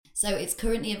So it's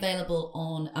currently available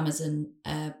on Amazon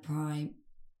Prime.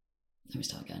 Let me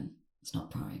start again. It's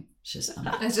not Prime. It's just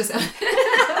Amazon. It's just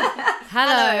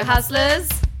Hello, hustlers.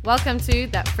 Welcome to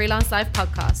That Freelance Life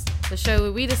podcast, the show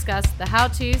where we discuss the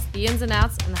how-tos, the ins and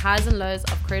outs, and the highs and lows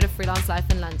of creative freelance life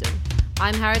in London.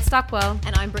 I'm Harriet Stockwell.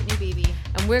 And I'm Brittany Beebe.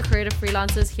 And we're creative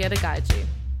freelancers here to guide you.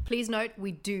 Please note,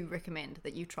 we do recommend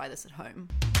that you try this at home.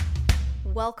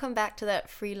 Welcome back to That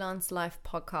Freelance Life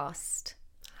podcast.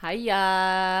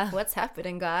 Hiya. What's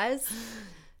happening, guys?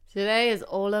 Today is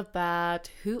all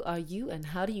about who are you and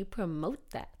how do you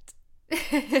promote that?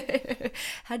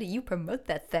 How do you promote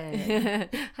that thing?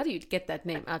 How do you get that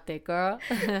name out there, girl?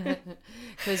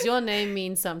 Because your name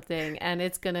means something and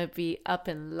it's going to be up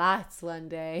in lights one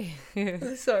day.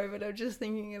 Sorry, but I'm just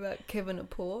thinking about Kevin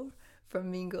Apor from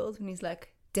Mean Girls when he's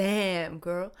like, damn,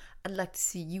 girl, I'd like to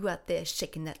see you out there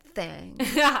shaking that thing.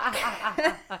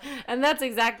 And that's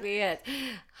exactly it.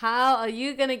 How are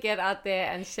you going to get out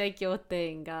there and shake your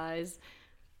thing, guys?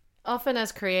 Often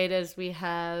as creators, we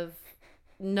have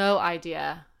no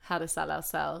idea how to sell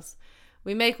ourselves.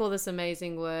 We make all this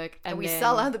amazing work and we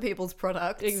sell other people's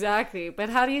products. Exactly. But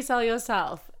how do you sell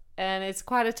yourself? And it's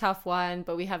quite a tough one,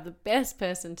 but we have the best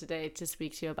person today to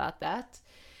speak to you about that.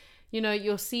 You know,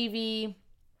 your CV,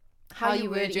 how you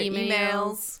word your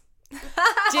emails.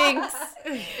 Jinx.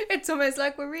 It's almost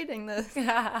like we're reading this.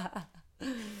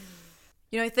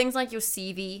 You know, things like your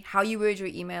CV, how you word your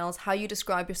emails, how you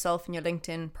describe yourself in your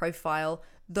LinkedIn profile,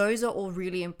 those are all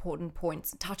really important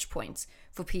points, touch points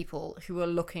for people who are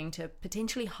looking to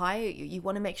potentially hire you. You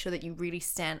want to make sure that you really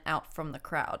stand out from the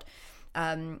crowd.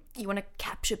 You want to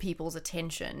capture people's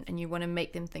attention and you want to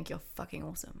make them think you're fucking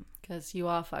awesome. Because you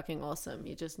are fucking awesome.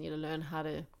 You just need to learn how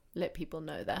to let people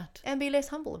know that. And be less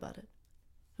humble about it.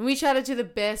 And we chatted to the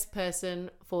best person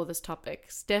for this topic,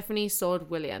 Stephanie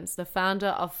Sword-Williams, the founder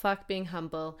of Fuck Being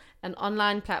Humble, an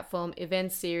online platform,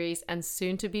 event series, and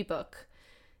soon-to-be book.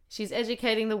 She's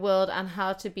educating the world on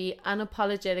how to be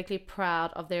unapologetically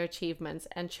proud of their achievements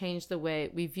and change the way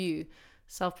we view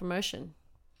self-promotion.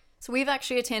 So we've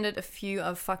actually attended a few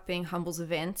of Fuck Being Humble's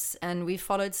events, and we've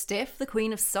followed Steph, the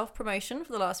queen of self-promotion,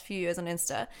 for the last few years on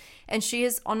Insta. And she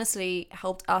has honestly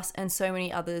helped us and so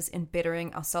many others in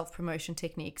bettering our self-promotion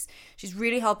techniques. She's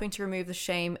really helping to remove the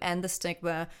shame and the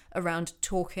stigma around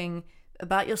talking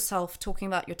about yourself, talking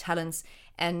about your talents,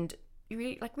 and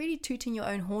really tooting your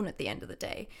own horn at the end of the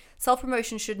day.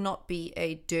 Self-promotion should not be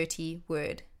a dirty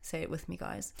word. Say it with me,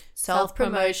 guys.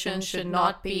 Self-promotion should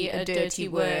not be a dirty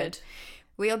word.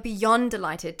 We are beyond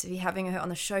delighted to be having her on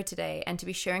the show today and to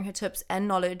be sharing her tips and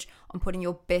knowledge on putting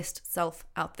your best self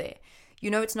out there. You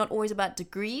know, it's not always about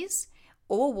degrees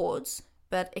or awards,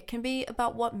 but it can be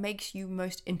about what makes you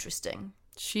most interesting.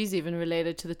 She's even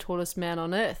related to the tallest man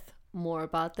on earth. More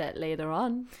about that later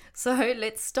on. So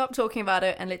let's stop talking about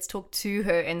her and let's talk to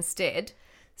her instead.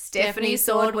 Stephanie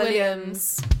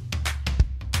Sword-Williams.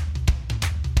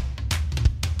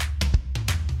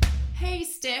 Hey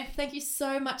Steph, thank you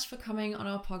so much for coming on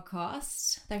our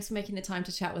podcast. Thanks for making the time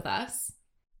to chat with us.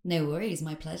 No worries,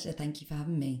 my pleasure. Thank you for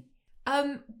having me.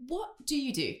 What do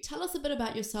you do? Tell us a bit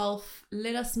about yourself.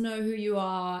 Let us know who you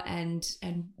are and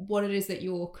what it is that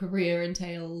your career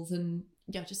entails, and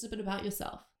yeah, just a bit about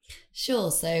yourself.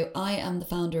 Sure. So I am the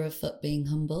founder of Fuck Being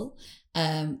Humble.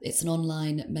 It's an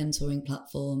online mentoring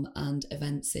platform and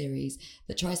event series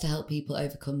that tries to help people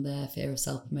overcome their fear of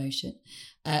self-promotion.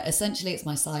 Essentially, it's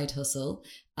my side hustle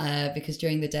because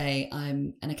during the day,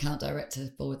 I'm an account director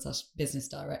 / business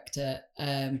director at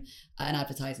an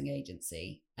advertising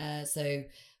agency. So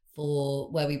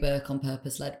for where we work on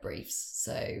purpose-led briefs.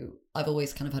 So I've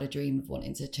always kind of had a dream of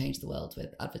wanting to change the world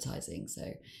with advertising.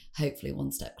 So hopefully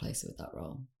one step closer with that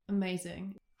role.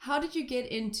 Amazing. How did you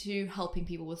get into helping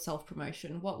people with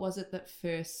self-promotion? What was it that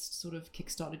first sort of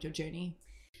kickstarted your journey?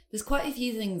 There's quite a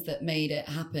few things that made it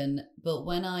happen, but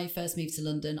when I first moved to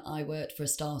London, I worked for a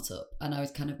startup and I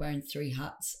was kind of wearing 3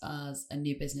 hats as a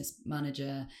new business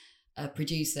manager, a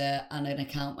producer and an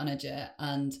account manager.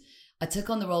 And I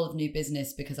took on the role of new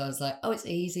business because I was like, oh, it's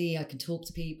easy. I can talk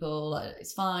to people.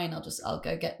 It's fine. I'll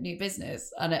go get new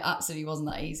business. And it absolutely wasn't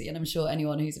that easy. And I'm sure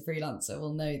anyone who's a freelancer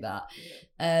will know that.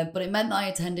 Yeah. But it meant that I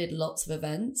attended lots of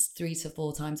events 3 to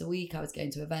 4 times a week. I was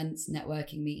going to events,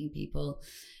 networking, meeting people.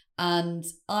 And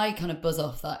I kind of buzz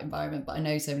off that environment, but I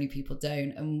know so many people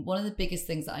don't. And one of the biggest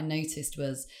things that I noticed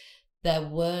was there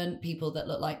weren't people that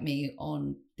looked like me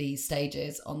on these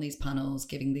stages, on these panels,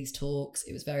 giving these talks.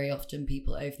 It was very often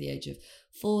people over the age of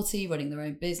 40 running their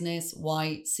own business,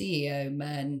 white, CEO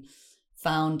men,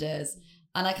 founders.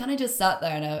 And I kind of just sat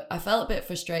there and I felt a bit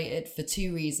frustrated for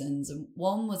two reasons. And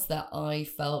one was that I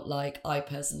felt like I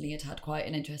personally had quite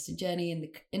an interesting journey in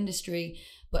the industry,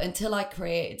 but until I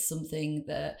created something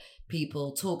that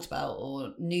people talked about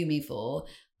or knew me for,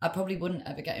 I probably wouldn't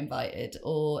ever get invited,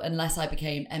 or unless I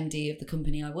became MD of the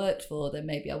company I worked for, then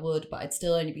maybe I would, but I'd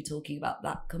still only be talking about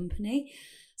that company.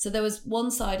 So there was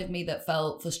one side of me that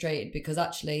felt frustrated because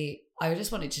actually I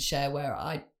just wanted to share where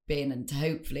I'd been and to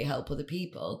hopefully help other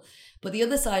people. But the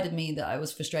other side of me that I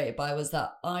was frustrated by was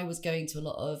that I was going to a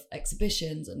lot of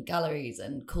exhibitions and galleries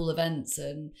and cool events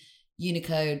and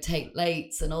Unicode, Tate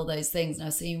Lates and all those things. And I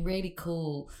was seeing really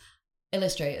cool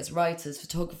illustrators, writers,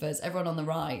 photographers, everyone on the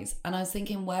rise. And I was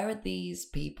thinking, where are these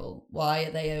people? Why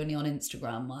are they only on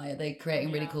Instagram? Why are they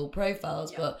creating really cool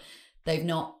profiles, but they've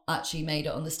not actually made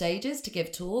it on the stages to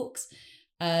give talks?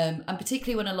 And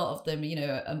particularly when a lot of them,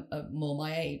 are more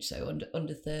my age, so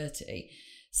under 30.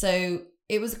 So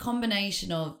it was a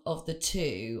combination of the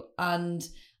two. And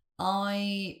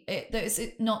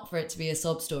it's not for it to be a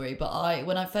sob story, but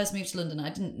when I first moved to London, I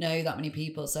didn't know that many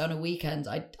people. So on a weekend,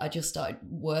 I just started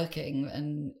working,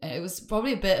 and it was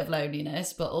probably a bit of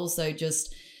loneliness, but also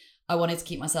just I wanted to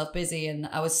keep myself busy. And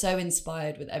I was so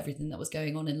inspired with everything that was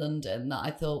going on in London that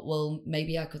I thought, well,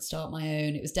 maybe I could start my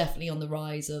own. It was definitely on the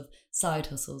rise of side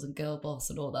hustles and girl boss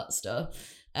and all that stuff.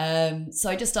 So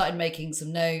I just started making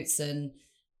some notes and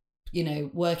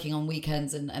working on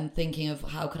weekends and thinking of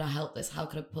how could I help this? How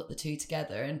could I put the two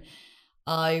together? And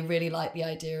I really like the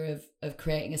idea of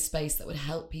creating a space that would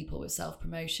help people with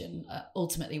self-promotion.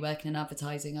 Ultimately, working in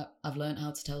advertising, I've learned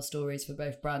how to tell stories for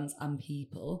both brands and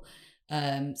people.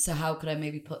 So how could I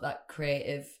maybe put that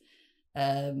creative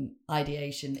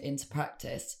ideation into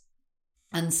practice?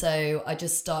 And so I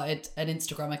just started an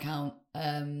Instagram account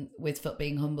with Fuck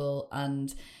Being Humble.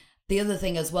 And the other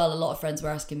thing as well, a lot of friends were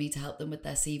asking me to help them with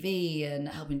their CV and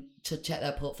helping to check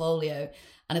their portfolio.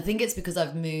 And I think it's because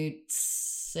I've moved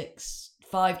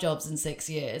 5 jobs in 6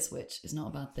 years, which is not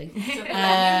a bad thing. You've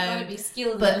got to be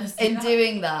skilled. But in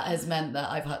doing that has meant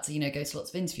that I've had to, go to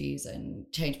lots of interviews and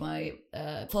change my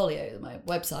portfolio, my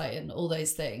website and all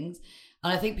those things.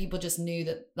 And I think people just knew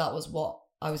that was what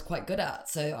I was quite good at.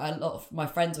 So a lot of my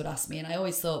friends would ask me, and I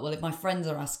always thought, well, if my friends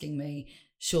are asking me,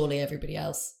 surely everybody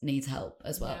else needs help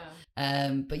as well.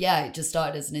 But yeah, it just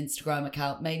started as an Instagram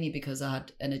account, mainly because I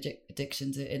had an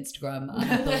addiction to Instagram.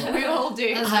 And I thought, we all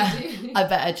do. I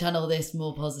better channel this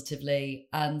more positively.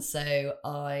 And so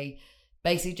I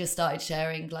basically just started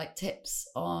sharing like tips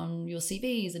on your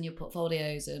CVs and your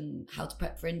portfolios and how to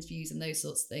prep for interviews and those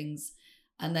sorts of things.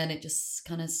 And then it just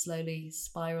kind of slowly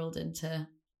spiraled into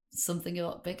something a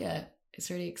lot bigger. It's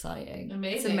really exciting.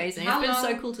 Amazing. It's amazing. It's been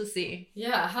so cool to see.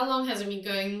 Yeah. How long has it been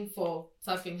going for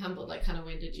Fuck Being Humble? Like, kind of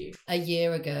when did you? A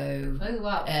year ago. Oh,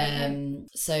 wow.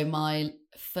 So my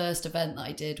first event that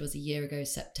I did was a year ago,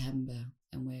 September.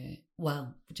 And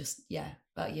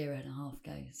about a year and a half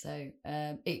ago. So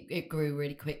it grew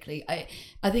really quickly. I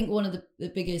think one of the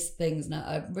biggest things, and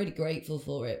I'm really grateful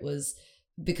for it, was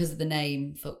because of the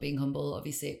name Fuck Being Humble.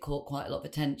 Obviously, it caught quite a lot of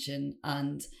attention.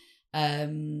 And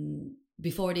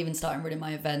before it even started running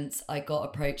my events, I got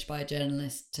approached by a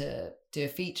journalist to do a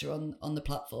feature on the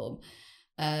platform.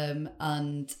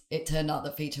 And it turned out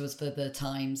the feature was for the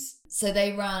Times. So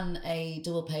they ran a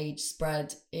double page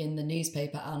spread in the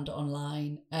newspaper and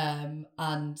online.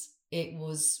 And it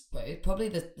was probably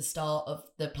the start of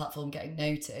the platform getting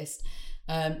noticed.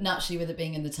 Naturally, with it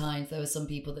being in the Times, there were some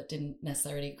people that didn't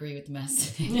necessarily agree with the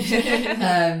message.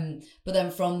 But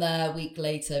then from there, a week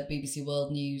later, BBC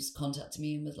World News contacted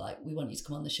me and was like, we want you to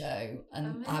come on the show. And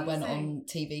Amazing. I went on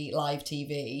TV, live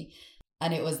TV.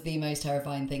 And it was the most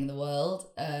terrifying thing in the world.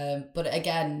 But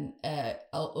again,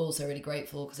 also really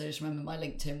grateful because I just remember my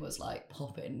LinkedIn was like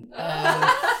popping.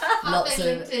 Lots of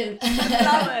LinkedIn.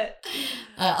 Love it.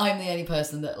 I'm the only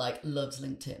person that like loves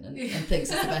LinkedIn and thinks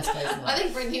it's the best place in the world. I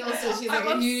think Brittany also, she's like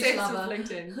I'm a huge obsessed lover.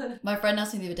 with LinkedIn. My friend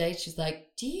asked me the other day, she's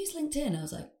like, do you use LinkedIn? I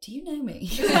was like, do you know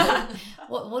me?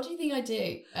 What do you think I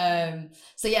do?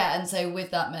 So yeah, and so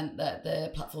with that meant that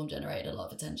the platform generated a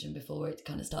lot of attention before it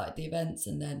kind of started the events.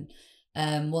 And then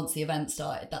once the event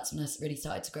started, that's when I really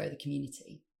started to grow the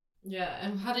community. Yeah,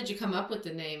 and how did you come up with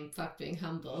the name Fuck Being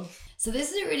Humble? So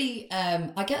this is a really,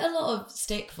 I get a lot of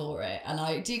stick for it, and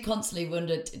I do constantly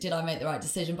wonder, did I make the right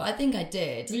decision? But I think I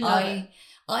did.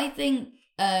 I think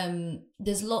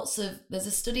there's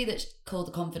a study that's called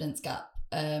the Confidence Gap,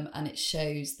 and it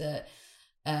shows that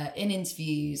in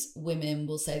interviews, women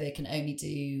will say they can only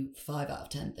do 5 out of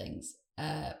 10 things,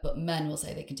 but men will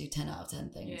say they can do 10 out of 10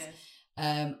 things.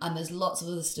 Yeah. And there's lots of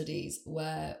other studies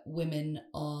where women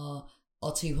are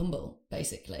too humble,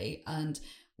 basically, and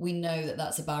we know that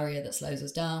that's a barrier that slows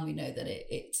us down. We know that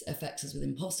it affects us with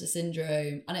imposter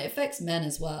syndrome, and it affects men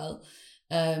as well.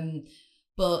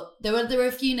 But there were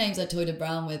a few names I toyed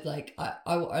around with. Like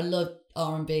I love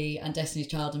R&B and Destiny's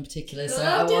Child in particular. So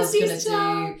I was going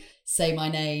to say my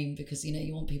name because, you know,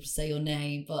 you want people to say your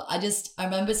name. But I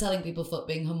remember telling people fuck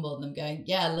being humble and them going,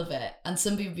 yeah, I love it. And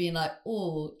some people being like,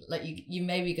 oh, like you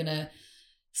may be going to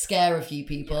scare a few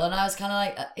people. And I was kind of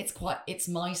like, it's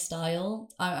my style.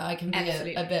 I can be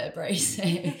a bit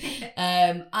abrasive.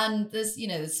 And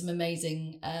there's some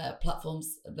amazing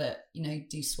platforms that, you know,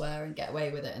 do swear and get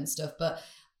away with it and stuff. But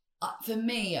for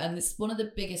me, and it's one of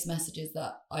the biggest messages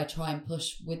that I try and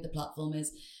push with the platform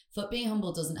is, fuck being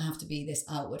humble doesn't have to be this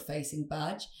outward facing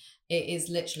badge. It is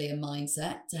literally a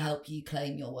mindset to help you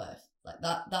claim your worth. Like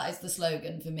that is the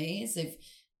slogan for me. Is if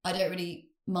I don't really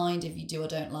mind if you do or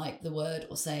don't like the word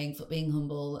or saying fuck being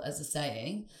humble as a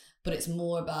saying, but it's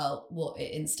more about what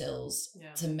it instills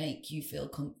to make you feel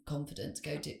confident to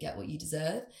go to get what you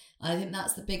deserve. And I think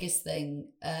that's the biggest thing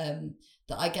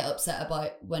that I get upset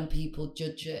about when people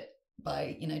judge a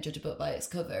book by its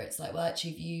cover. It's like, well,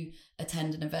 actually, if you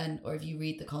attend an event or if you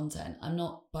read the content, I'm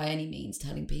not by any means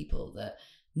telling people that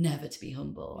never to be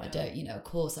humble. I don't, of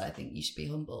course I think you should be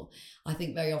humble. I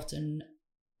think very often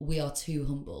we are too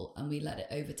humble and we let it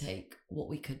overtake what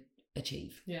we could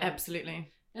achieve. Yeah,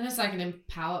 absolutely. And it's like an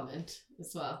empowerment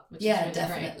as well. Which is really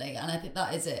definitely. Great. And I think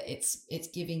that is it. It's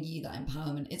giving you that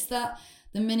empowerment. It's that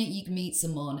the minute you can meet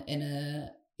someone in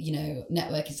a,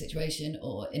 networking situation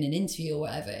or in an interview or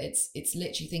whatever, it's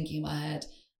literally thinking in my head,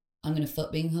 I'm going to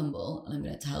fuck being humble and I'm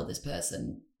going to tell this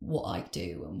person what I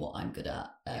do and what I'm good at.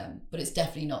 But it's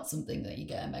definitely not something that you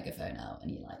get a megaphone out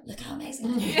and you're like, look how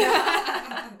amazing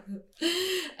I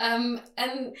am.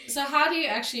 And so how do you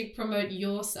actually promote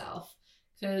yourself?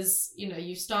 Because,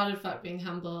 you started Fuck Being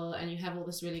Humble and you have all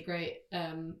this really great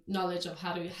knowledge of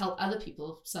how to help other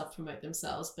people self-promote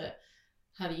themselves, but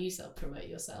how do you self-promote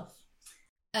yourself?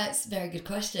 It's a very good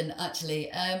question, actually.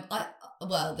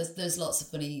 There's lots of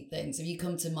funny things. If you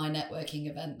come to my networking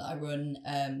event that I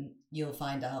run, you'll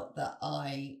find out that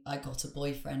I got a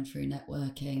boyfriend through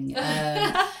networking.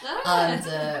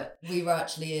 And we were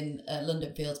actually in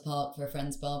London Fields Park for a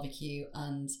friend's barbecue,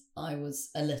 and I was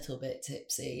a little bit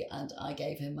tipsy, and I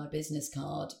gave him my business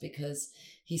card because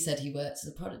he said he worked as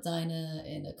a product designer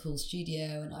in a cool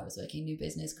studio, and I was working new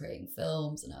business, creating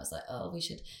films, and I was like, oh, we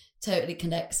should totally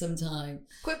connect sometime.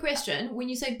 Quick question, when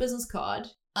you say business card,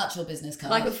 actual business card,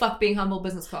 like a Fuck Being Humble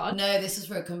business card? No, this is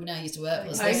for a company I used to work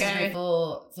for. So this is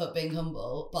before Fuck Being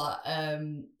Humble, but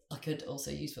I could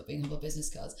also use Fuck Being Humble business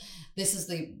cards. This is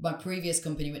my previous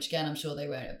company, which again I'm sure they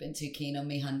won't have been too keen on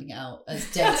me handing out as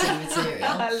dating material.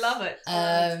 I love it.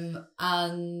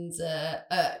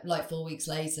 Like 4 weeks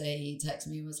later, he texted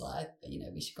me and was like,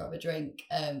 we should grab a drink.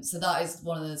 So that is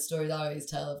one of the stories I always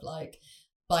tell of, like,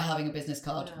 by having a business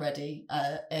card ready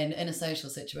in a social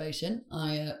situation.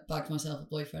 I bagged myself a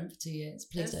boyfriend for 2 years.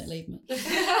 Please don't leave me.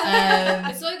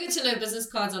 It's so good to know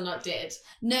business cards are not dead.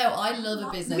 No, I love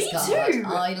a business card. Too.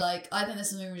 I think there's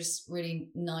something just really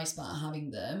nice about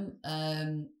having them.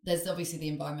 There's obviously the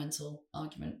environmental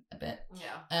argument a bit.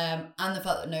 Yeah. And the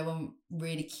fact that no one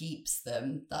really keeps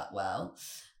them that well.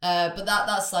 But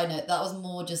that's side note. That was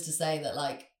more just to say that,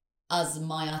 like, as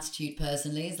my attitude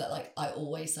personally is that, like, I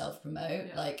always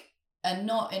self-promote, like, and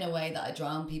not in a way that I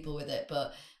drown people with it,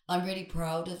 but I'm really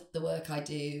proud of the work I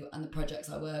do and the projects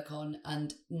I work on,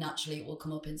 and naturally it will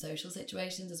come up in social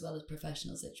situations as well as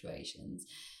professional situations.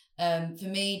 For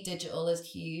me, digital is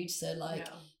huge, so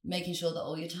making sure that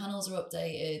all your channels are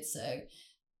updated. So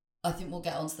I think we'll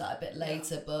get onto that a bit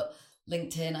later, but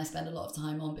LinkedIn I spend a lot of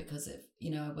time on because of,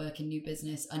 I work in new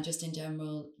business, and just in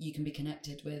general you can be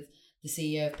connected with the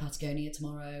CEO of Patagonia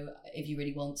tomorrow if you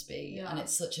really want to be. And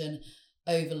it's such an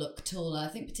overlooked tool. And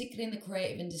I think particularly in the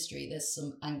creative industry, there's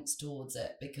some angst towards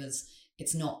it because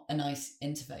it's not a nice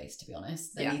interface, to be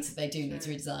honest. They do need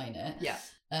to redesign it. Yeah.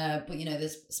 But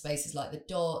there's spaces like the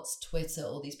Dots, Twitter,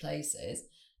 all these places.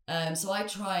 So I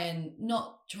try and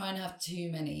not have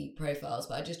too many profiles,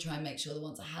 but I just try and make sure the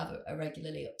ones I have are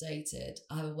regularly updated.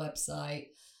 I have a website,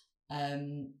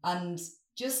 and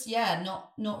just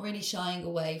not really shying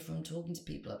away from talking to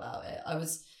people about it. I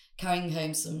was carrying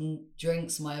home some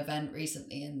drinks from my event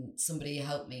recently, and somebody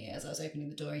helped me as I was opening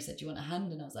the door. He said, do you want a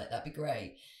hand? And I was like, that'd be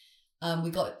great.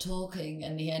 We got talking,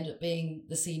 and he ended up being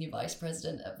the senior vice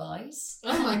president at Vice.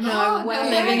 Oh my God.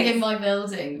 Living in my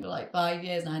building for like 5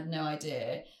 years, and I had no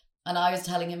idea. And I was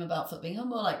telling him about Fuck Being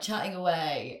Humble, like chatting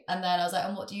away. And then I was like,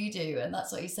 and what do you do? And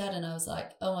that's what he said. And I was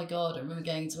like, oh my God. I remember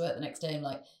going to work the next day and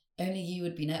like, only you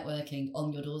would be networking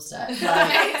on your doorstep.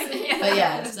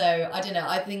 But so I don't know.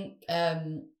 I think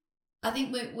I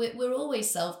think we're always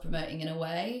self-promoting in a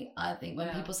way. I think when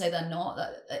people say they're not,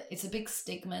 that it's a big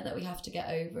stigma that we have to get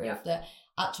over of the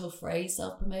actual phrase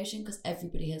self-promotion, because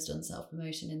everybody has done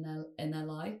self-promotion in their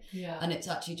life. Yeah. And it's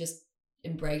actually just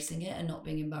embracing it and not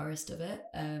being embarrassed of it.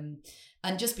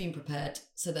 And just being prepared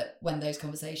so that when those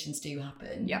conversations do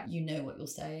happen, you know what you're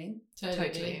saying.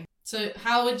 Totally. So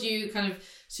how would you kind of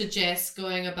suggest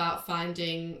going about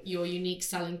finding your unique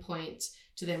selling point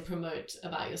to then promote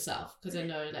about yourself? Because I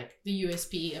know like the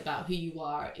USP about who you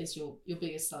are is your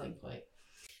biggest selling point.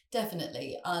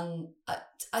 Definitely. And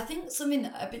I think something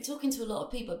that I've been talking to a lot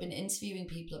of people, I've been interviewing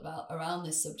people about around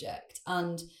this subject,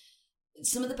 and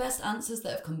some of the best answers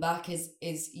that have come back is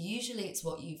usually it's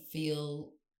what you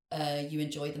feel you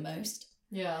enjoy the most.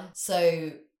 Yeah.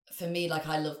 So for me, like,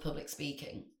 I love public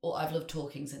speaking, or I've loved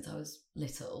talking since I was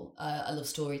little. I love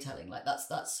storytelling. Like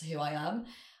that's who I am.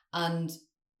 And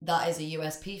that is a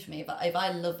USP for me. If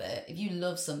I love it, if you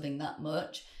love something that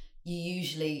much, you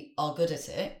usually are good at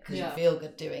it because you feel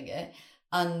good doing it.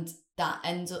 And that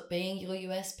ends up being your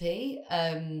USP.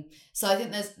 So I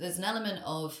think there's an element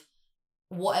of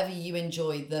whatever you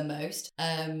enjoy the most.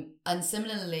 And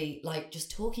similarly, like,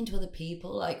 just talking to other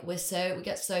people, like, we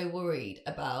get so worried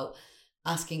about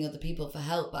asking other people for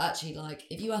help, but actually, like,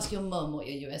 if you ask your mum what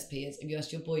your USP is, if you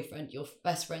ask your boyfriend, your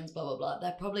best friends, blah blah blah,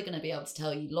 they're probably going to be able to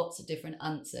tell you lots of different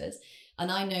answers.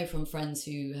 And I know from friends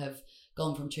who have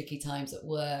gone from tricky times at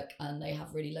work and they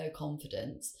have really low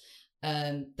confidence,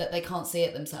 that they can't see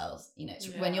it themselves. You know,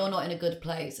 when you're not in a good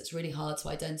place, it's really hard to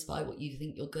identify what you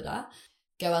think you're good at.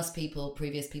 Go ask people,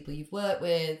 previous people you've worked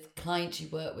with, clients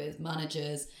you've worked with,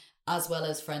 managers, as well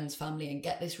as friends, family, and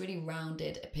get this really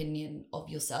rounded opinion of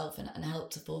yourself and help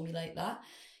to formulate that.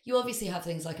 You obviously have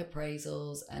things like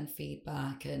appraisals and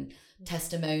feedback and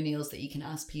testimonials that you can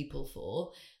ask people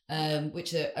for,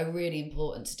 which are really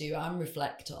important to do and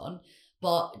reflect on.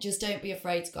 But just don't be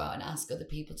afraid to go out and ask other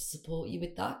people to support you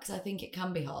with that, because I think it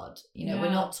can be hard. You know, we're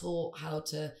not taught how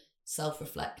to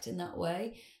self-reflect in that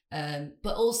way.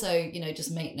 But also, you know,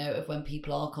 just make note of when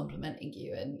people are complimenting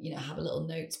you, and, you know, have a little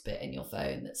notes bit in your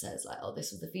phone that says like, oh,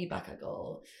 this was the feedback I got,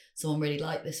 or someone really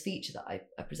liked this feature that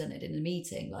I presented in a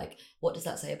meeting. Like, what does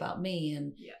that say about me?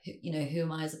 And, you know, who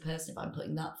am I as a person if I'm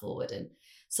putting that forward? And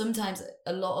sometimes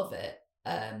a lot of it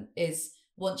is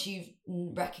once you've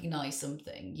recognized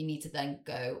something, you need to then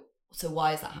go, so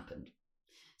why has that happened?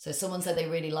 So someone said they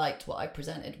really liked what I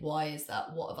presented. Why is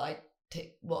that? What have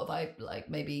I like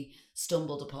maybe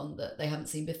stumbled upon that they haven't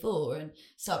seen before? And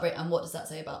and what does that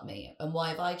say about me? And why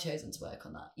have I chosen to work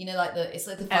on that? You know, like it's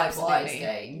like the 5 whys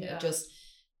game, just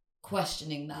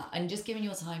questioning that and just giving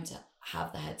your time to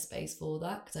have the headspace for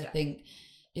that. Because I think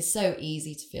it's so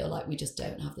easy to feel like we just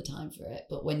don't have the time for it.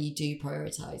 But when you do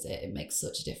prioritize it, it makes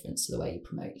such a difference to the way you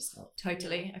promote yourself.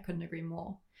 Totally. I couldn't agree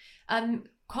more.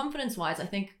 Confidence wise, I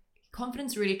think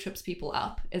confidence really trips people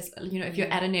up. Is, you know, if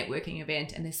you're at a networking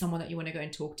event and there's someone that you want to go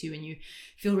and talk to and you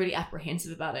feel really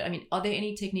apprehensive about it, I mean, are there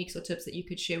any techniques or tips that you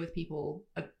could share with people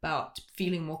about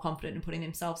feeling more confident and putting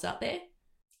themselves out there?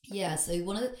 Yeah, so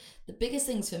one of the biggest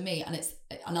things for me,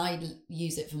 and I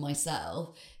use it for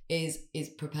myself, is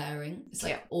preparing. It's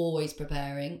like always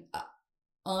preparing.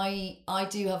 I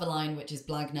do have a line which is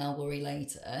blag now, worry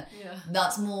later. Yeah.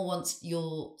 That's more once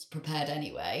you're prepared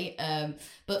anyway.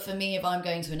 But for me, if I'm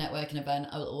going to a networking event,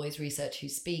 I will always research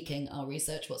who's speaking. I'll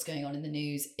research what's going on in the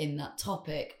news in that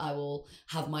topic. I will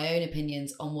have my own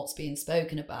opinions on what's being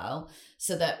spoken about,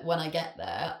 so that when I get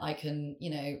there, I can, you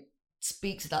know,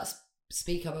 speak to that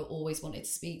speaker I've always wanted to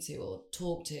speak to or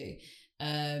talk to.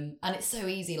 And it's so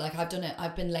easy. Like, I've done it.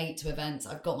 I've been late to events.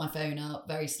 I've got my phone out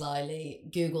very slyly,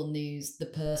 Google News the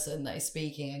person that is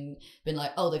speaking, and been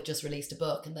like, oh, they've just released a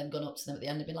book, and then gone up to them at the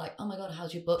end and been like, oh my God,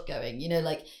 how's your book going? You know,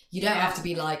 like, you don't have to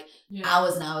be like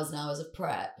hours and hours and hours of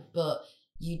prep, but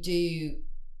you do,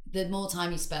 the more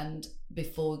time you spend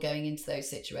before going into those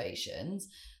situations,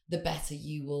 the better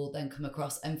you will then come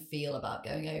across and feel about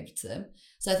going over to them.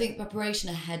 So I think preparation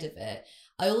ahead of it.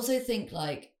 I also think,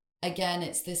 like, again,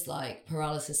 it's this like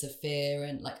paralysis of fear,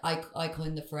 and like I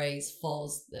coined the phrase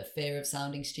FOS, the fear of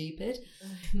sounding stupid.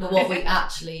 But what we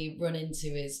actually run into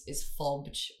is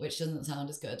FOBG, which doesn't sound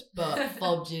as good, but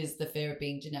FOBG is the fear of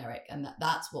being generic, and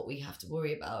that's what we have to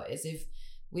worry about. Is if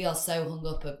we are so hung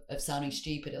up of sounding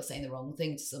stupid or saying the wrong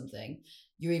thing to something,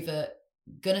 you're either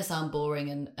gonna sound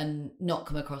boring and not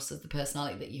come across as the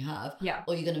personality that you have,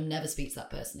 or you're gonna never speak to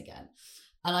that person again.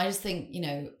 And I just think, you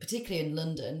know, particularly in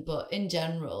London, but in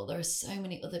general, there are so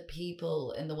many other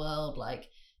people in the world. Like,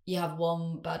 you have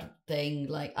one bad thing,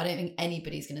 like, I don't think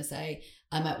anybody's going to say,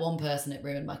 I met one person, it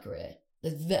ruined my career.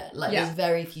 There's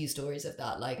very few stories of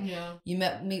that. Like Yeah. you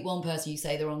meet one person, you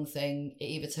say the wrong thing, it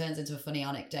either turns into a funny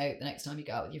anecdote the next time you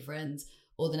go out with your friends,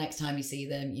 or the next time you see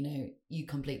them, you know, you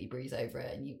completely breeze over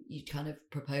it and you kind of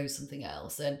propose something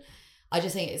else. And I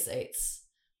just think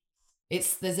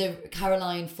there's a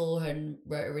Caroline Forhan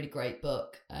wrote a really great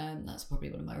book. That's probably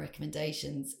one of my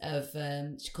recommendations of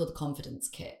she's called The Confidence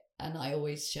Kit, and I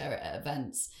always share it at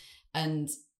events. And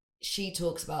she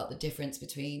talks about the difference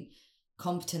between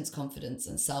competence, confidence,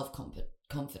 and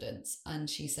self-confidence. And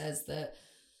she says that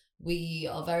we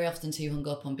are very often too hung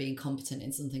up on being competent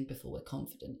in something before we're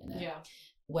confident in it. Yeah.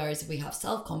 Whereas if we have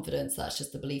self-confidence, that's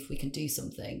just the belief we can do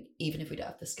something, even if we don't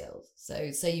have the skills.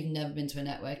 So say you've never been to a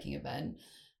networking event,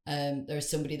 there is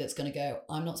somebody that's going to go,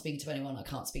 I'm not speaking to anyone, I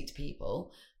can't speak to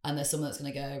people. And there's someone that's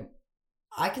going to go,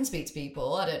 I can speak to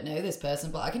people, I don't know this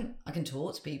person, but I can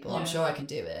talk to people, I'm sure I can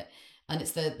do it. And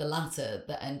it's the latter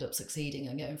that end up succeeding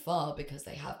and going far because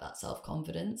they have that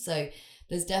self-confidence. So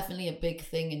there's definitely a big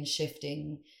thing in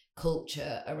shifting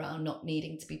culture around not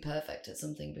needing to be perfect at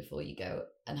something before you go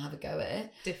and have a go at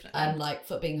it. Definitely. And like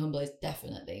Foot Being Humble is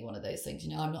definitely one of those things.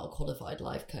 You know, I'm not a qualified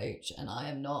life coach, and I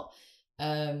am not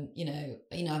you know,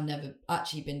 I've never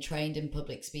actually been trained in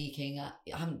public speaking. I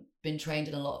haven't been trained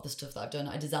in a lot of the stuff that I've done.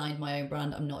 I designed my own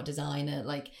brand. I'm not a designer.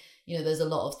 Like, you know, there's a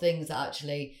lot of things that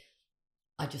actually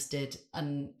I just did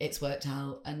and it's worked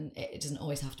out, and it doesn't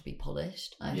always have to be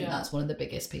polished. I think that's one of the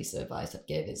biggest pieces of advice I'd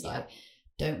give is like,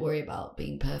 don't worry about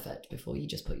being perfect before you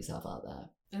just put yourself out there.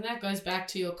 And that goes back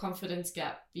to your confidence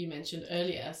gap you mentioned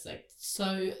earlier. It's like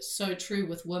so true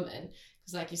with women.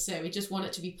 Because like you say, we just want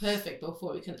it to be perfect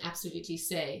before we can absolutely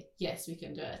say, yes, we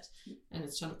can do it. And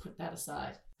it's trying to put that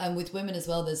aside. And with women as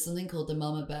well, there's something called the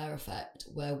mama bear effect,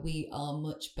 where we are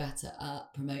much better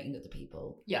at promoting other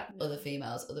people, other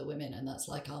females, other women. And that's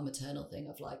like our maternal thing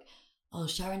of like, oh,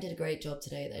 Sharon did a great job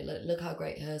today. Look how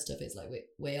great her stuff is. Like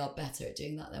we are better at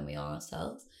doing that than we are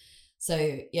ourselves.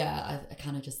 So yeah, I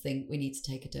kind of just think we need to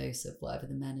take a dose of whatever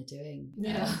the men are doing.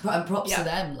 And props to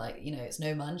them. Like, you know, it's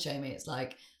no man shaming. It's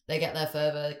like they get there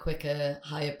further, quicker,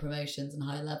 higher promotions and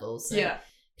higher levels. So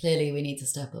clearly we need to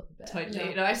step up a bit. Totally.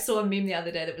 You know, I saw a meme the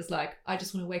other day that was like, I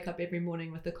just want to wake up every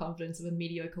morning with the confidence of a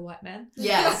mediocre white man.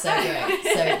 Yeah, so great.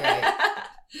 So great.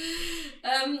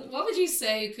 What would you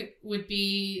say would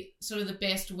be sort of the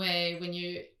best way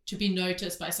to be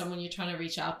noticed by someone you're trying to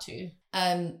reach out to?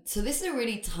 So this is a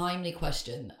really timely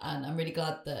question, and I'm really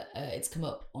glad that it's come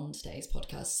up on today's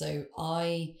podcast. So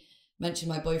I mentioned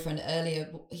my boyfriend earlier.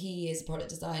 He is a product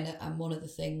designer, and one of the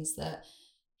things that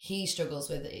he struggles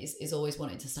with is always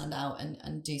wanting to stand out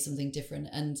and do something different.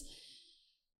 And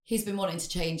he's been wanting to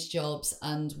change jobs,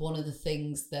 and one of the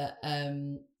things that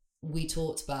we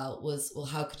talked about was, well,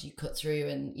 how could you cut through?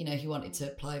 And, you know, he wanted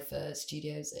to apply for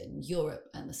studios in Europe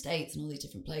and the States and all these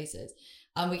different places.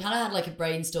 And we kind of had like a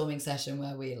brainstorming session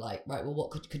where we like, right, well, what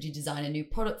could you design a new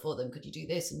product for them? Could you do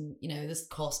this? And, you know, there's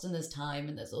cost and there's time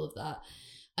and there's all of that.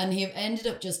 And he ended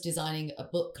up just designing a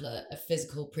booklet, a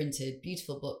physical printed,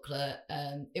 beautiful booklet.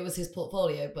 It was his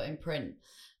portfolio, but in print.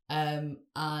 And,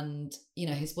 you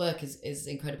know, his work is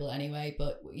incredible anyway,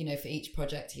 but, you know, for each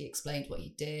project he explained what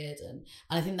he did. And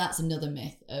I think that's another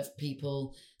myth of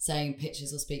people saying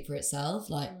pictures will speak for itself.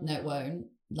 Like, no, it won't.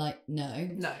 Like,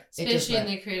 no. Especially in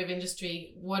the creative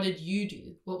industry. What did you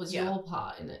do? What was your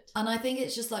part in it? And I think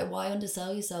it's just like, why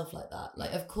undersell yourself like that?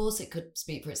 Like, of course it could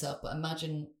speak for itself, but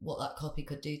imagine what that copy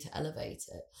could do to elevate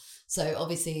it. So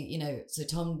obviously, you know, so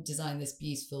Tom designed this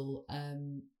beautiful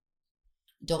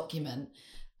document,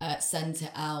 sent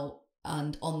it out,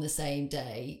 and on the same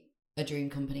day, a dream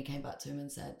company came back to him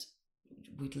and said,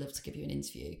 we'd love to give you an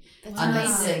interview. That's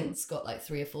amazing. Since got like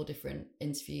 3 or 4 different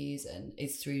interviews and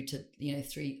is through to, you know,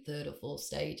 3rd or 4th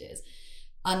stages.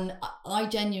 And I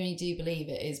genuinely do believe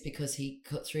it is because he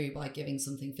cut through by giving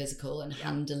something physical and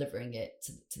hand delivering it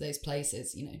to those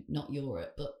places, you know, not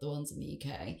Europe, but the ones in the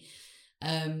UK.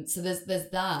 So there's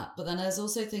that, but then there's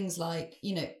also things like,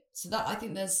 you know, so that I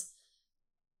think there's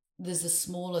the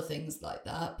smaller things like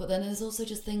that, but then there's also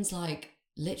just things like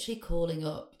literally calling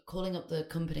up the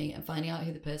company and finding out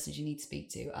who the person is you need to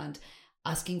speak to and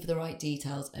asking for the right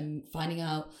details and finding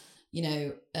out, you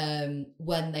know,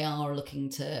 when they are looking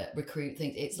to recruit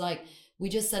things. It's like we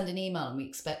just send an email and we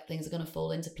expect things are going to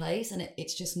fall into place, and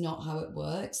it's just not how it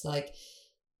works. Like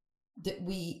that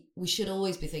we should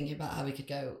always be thinking about how we could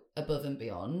go above and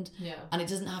beyond. And it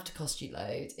doesn't have to cost you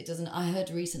loads. It doesn't. I heard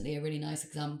recently a really nice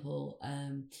example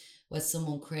where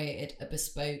someone created a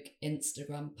bespoke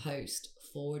Instagram post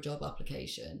for a job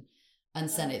application and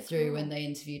sent it through when they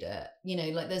interviewed it. You know,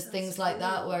 like there's things like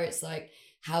that where it's like,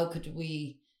 how could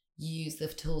we use the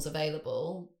tools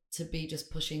available to be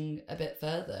just pushing a bit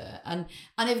further. And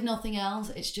if nothing else,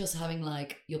 it's just having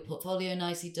like your portfolio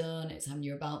nicely done, it's having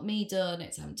your About Me done,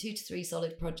 it's having 2 to 3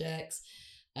 solid projects,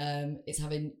 it's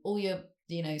having all your,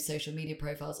 you know, social media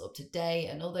profiles up to date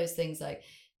and all those things. Like,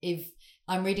 if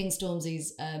I'm reading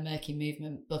Stormzy's Murky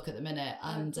Movement book at the minute,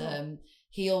 and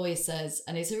he always says,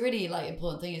 and it's a really like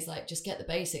important thing, is like, just get the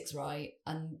basics right,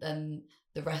 and then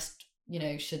the rest, you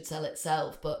know, should sell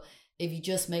itself. But if you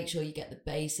just make sure you get the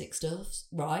basic stuff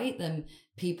right, then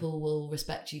people will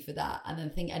respect you for that, and then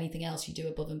think anything else you do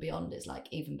above and beyond is like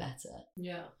even better.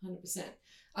 Yeah, 100%.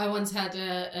 I once had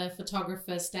a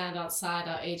photographer stand outside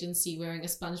our agency wearing a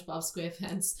SpongeBob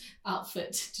SquarePants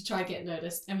outfit to try and get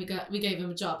noticed, and we gave him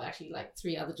a job, actually, like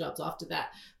 3 other jobs after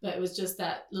that. But it was just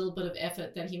that little bit of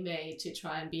effort that he made to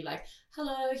try and be like,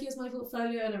 hello, here's my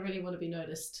portfolio, and I really want to be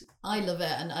noticed. I love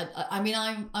it, and I mean,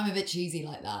 I'm a bit cheesy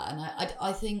like that, and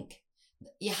I think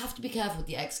you have to be careful with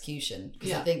the execution,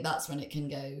 because I think that's when it can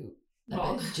go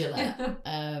a bit Gillette.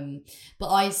 But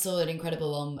I saw an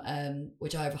incredible one,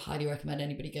 which I highly recommend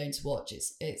anybody going to watch.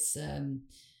 It's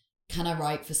Can I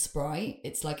Write for Sprite?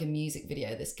 It's like a music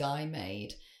video this guy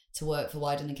made to work for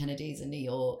Wieden and Kennedy's in New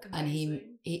York.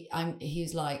 Amazing. And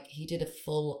he did a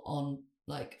full on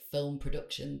like film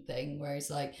production thing where it's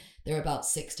like there are about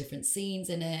 6 different scenes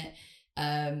in it.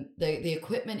 The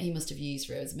equipment he must have used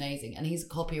for it was amazing, and he's a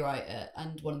copywriter,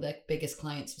 and one of their biggest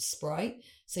clients was Sprite,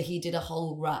 so he did a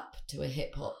whole rap to a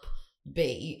hip-hop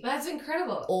beat. That's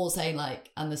incredible. All saying like,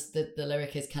 and the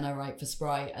lyric is, can I write for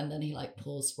Sprite? And then he like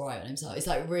pours Sprite on himself. It's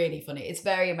like really funny. It's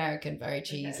very American, very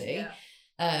cheesy. Okay,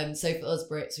 yeah. So for us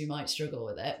Brits, we might struggle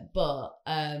with it, but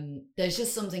there's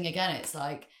just something, again, it's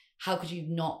like, how could you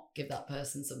not give that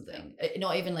person something?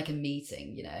 Not even like a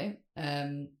meeting, you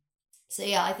know? So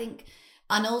yeah, I think,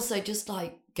 and also just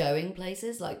like going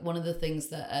places, like one of the things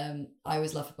that I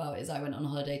always laugh about is I went on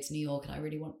holiday to New York, and I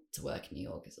really want to work in New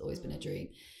York. It's always been a dream.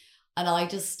 And I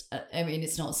mean,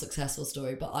 it's not a successful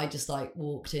story, but I just like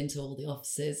walked into all the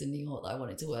offices in New York that I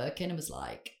wanted to work in and was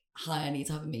like, hi, I need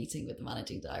to have a meeting with the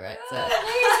managing director.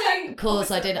 Of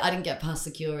course, I didn't get past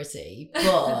security,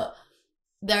 but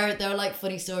there are like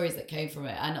funny stories that came from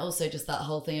it. And also just that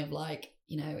whole thing of like,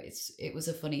 you know, it was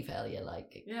a funny failure.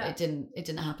 Like it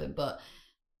didn't happen, but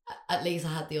at least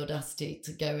I had the audacity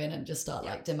to go in and just start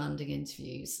like demanding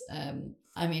interviews.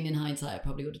 I mean, in hindsight, I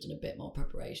probably would have done a bit more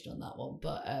preparation on that one,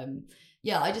 but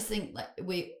yeah, I just think like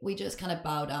we just kind of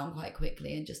bow down quite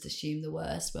quickly and just assume the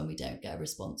worst when we don't get a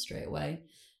response straight away.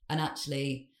 And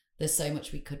actually, there's so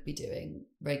much we could be doing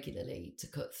regularly to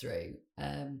cut through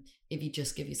if you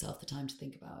just give yourself the time to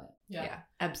think about it. Yeah,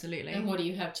 absolutely. And what do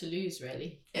you have to lose,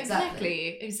 really?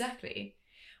 Exactly.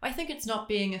 I think it's not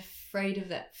being afraid of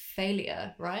that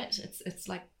failure, right? It's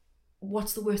like,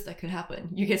 what's the worst that could happen?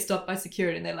 You get stopped by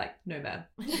security and they're like, no, ma'am.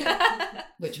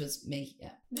 Which was me,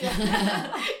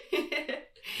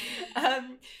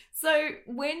 So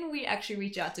when we actually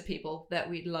reach out to people that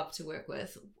we'd love to work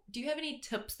with, do you have any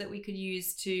tips that we could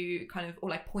use to kind of, or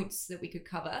like points that we could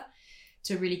cover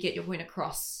to really get your point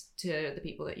across to the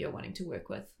people that you're wanting to work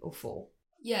with or for?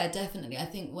 Yeah, definitely. I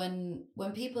think when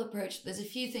people approach, there's a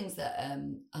few things that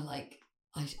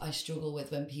I struggle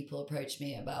with when people approach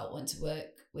me about wanting to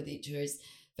work with each other. Is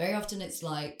very often it's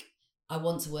like, I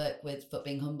want to work with Fuck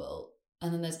Being Humble,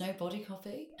 and then there's no body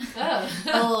copy.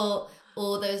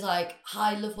 Or there's like,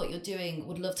 hi, love what you're doing,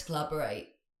 would love to collaborate.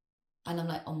 And I'm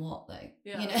like, on what though?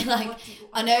 Yeah. You know, like,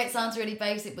 I know it sounds really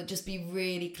basic, but just be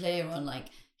really clear on like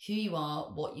who you are,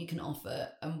 what you can offer,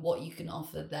 and what you can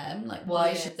offer them. Like,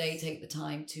 why should they take the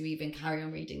time to even carry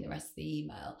on reading the rest of the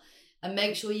email? And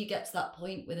make sure you get to that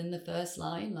point within the first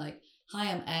line. Like, hi,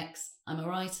 I'm X, I'm a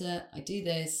writer, I do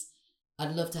this,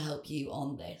 I'd love to help you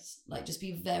on this. Like, just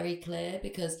be very clear,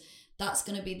 because that's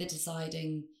going to be the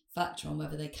deciding factor on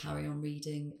whether they carry on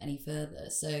reading any further.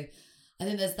 So I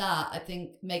think there's that. I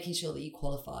think making sure that you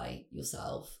qualify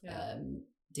yourself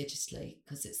digitally,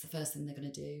 because it's the first thing they're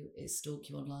going to do is stalk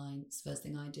you online. It's the first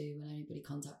thing I do when anybody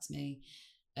contacts me,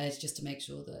 is just to make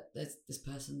sure that this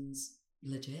person's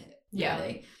legit.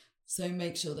 Really. So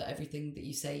make sure that everything that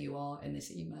you say you are in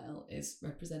this email is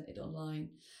represented online.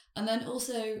 And then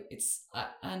also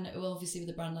and obviously with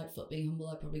a brand like Fuck Being Humble,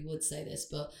 I probably would say this,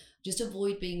 but just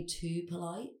avoid being too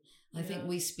polite. I think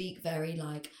we speak very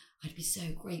like, I'd be so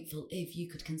grateful if you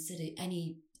could consider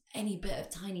any bit of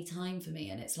tiny time for me.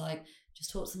 And it's like,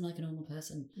 just talk to them like a normal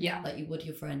person. Yeah. Like you would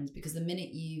your friends, because the minute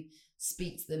you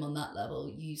speak to them on that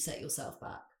level, you set yourself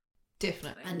back.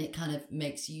 Definitely. And it kind of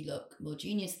makes you look more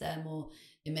junior to them, or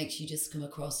it makes you just come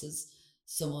across as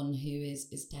someone who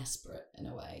is desperate in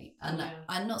a way. And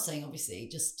I'm not saying, obviously,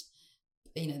 just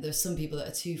there's some people that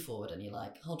are too forward and you're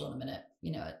like, hold on a minute,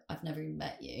 I've never even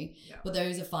met you. Yeah. But there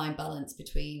is a fine balance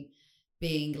between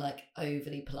being like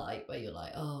overly polite where you're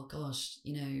like, oh gosh,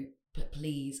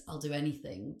 please, I'll do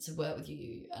anything to work with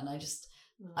you. And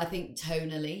I think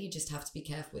tonally you just have to be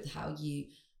careful with how you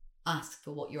ask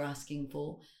for what you're asking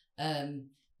for,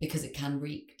 because it can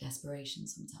wreak desperation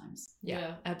sometimes.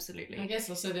 Yeah, absolutely. I guess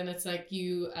also then it's like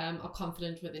you are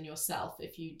confident within yourself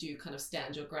if you do kind of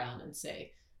stand your ground and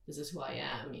say, this is who I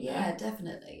am. Yeah,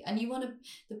 definitely. And you want to,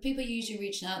 the people you're usually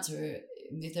reaching out to,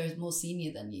 if they're more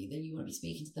senior than you, then you want to be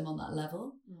speaking to them on that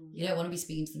level. You don't want to be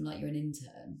speaking to them like you're an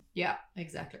intern. Yeah,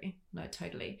 exactly. No,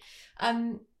 totally.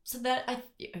 So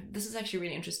this is actually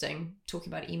really interesting,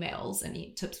 talking about emails and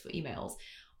tips for emails.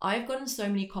 I've gotten so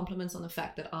many compliments on the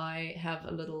fact that I have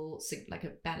a little, like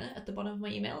a banner at the bottom of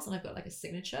my emails, and I've got like a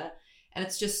signature, and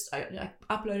it's just, I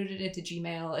uploaded it into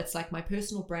Gmail. It's like my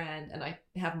personal brand, and I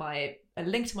have a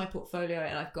link to my portfolio,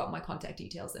 and I've got my contact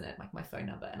details in it, like my phone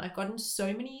number. And I've gotten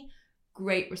so many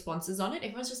great responses on it.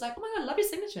 Everyone's just like, oh my God, love your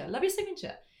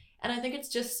signature. And I think it's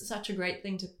just such a great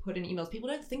thing to put in emails. People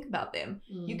don't think about them.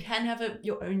 You can have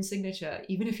your own signature,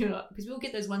 even if you're not, because we'll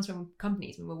get those ones from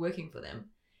companies when we're working for them.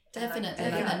 Definitely.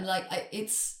 And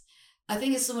I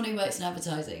think as someone who works in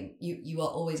advertising, you are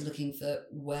always looking for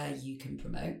where you can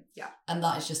promote. Yeah. And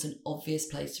that is just an obvious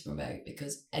place to promote,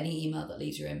 because any email that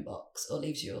leaves your inbox or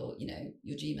leaves your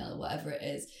Gmail or whatever it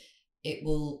is, it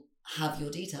will have your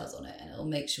details on it, and it'll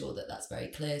make sure that that's very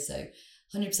clear. So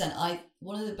 100%.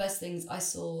 One of the best things I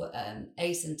saw,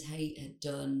 Ace and Tate had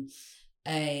done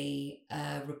a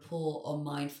report on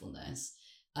mindfulness,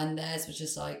 and theirs was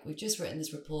just like, we've just written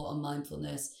this report on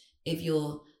mindfulness. If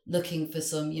you're looking for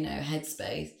some,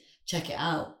 headspace, check it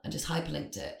out, and just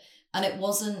hyperlinked it. And it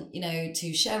wasn't,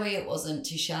 too showy, it wasn't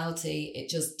too shouty, it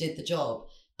just did the job.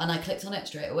 And I clicked on it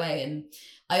straight away. And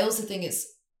I also think it's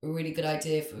a really good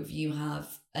idea if you have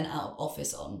an out of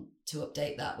office on, to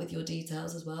update that with your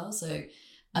details as well. So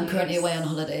I'm currently away on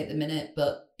holiday at the minute,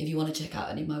 but if you want to check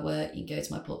out any of my work, you can go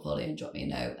to my portfolio and drop me a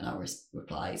note and I'll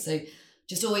reply. So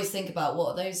just always think about,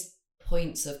 what are those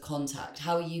points of contact?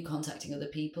 How are you contacting other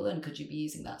people, and could you be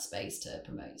using that space to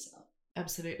promote yourself?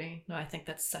 Absolutely. No, I think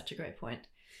that's such a great point.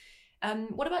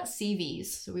 What about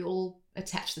CVs? So we all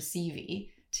attach the CV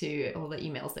to all the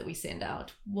emails that we send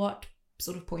out. What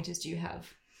sort of pointers do you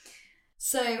have?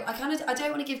 So I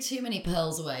don't want to give too many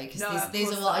pearls away, because these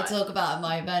are what not. I talk about at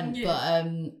my event. Yeah.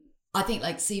 But I think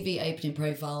like CV opening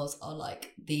profiles are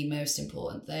like the most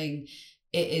important thing.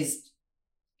 It is,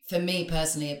 for me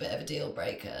personally, a bit of a deal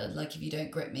breaker. Like, if you don't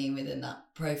grip me within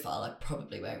that profile, I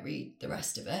probably won't read the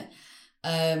rest of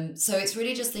it. So it's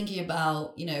really just thinking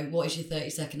about, what is your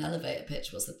 30-second elevator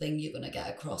pitch? What's the thing you're going to get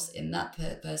across in that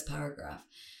first paragraph?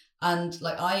 And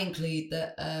like, I include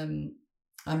that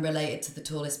I'm related to the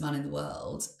tallest man in the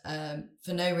world,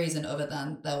 for no reason other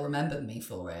than they'll remember me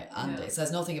for it. And it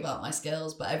says nothing about my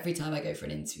skills, but every time I go for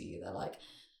an interview, they're like,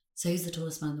 so who's the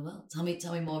tallest man in the world? Tell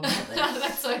me more about this.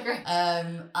 That's so great.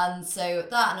 And so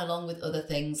that, and along with other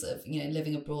things of,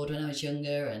 living abroad when I was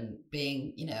younger, and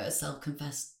being, a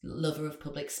self-confessed lover of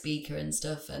public speaker and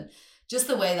stuff, and just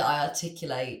the way that I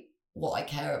articulate what I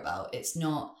care about. It's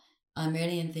not, I'm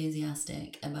really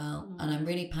enthusiastic about, and I'm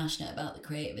really passionate about the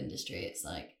creative industry. It's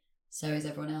like, so is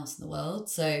everyone else in the world.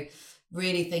 So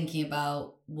really thinking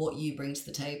about what you bring to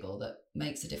the table that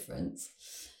makes a difference.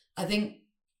 I think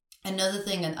another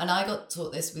thing, and I got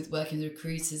taught this with working with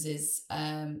recruiters, is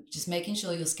just making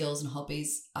sure your skills and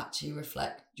hobbies actually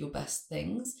reflect your best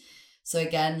things. So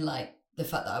again, like the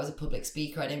fact that I was a public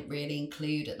speaker, I didn't really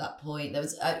include at that point. There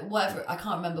was whatever, I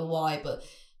can't remember why, but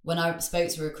when I spoke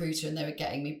to a recruiter and they were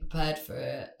getting me prepared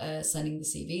for sending the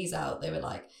CVs out, they were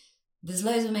like, there's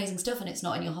loads of amazing stuff and it's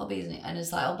not in your hobbies. And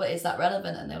it's like, oh, but is that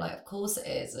relevant? And they're like, of course it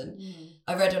is. And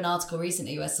I read an article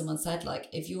recently where someone said, like,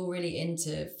 if you're really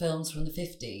into films from the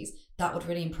 50s, that would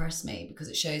really impress me, because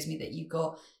it shows me that you've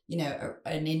got,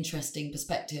 an interesting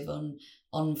perspective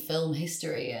on film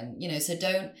history. And, so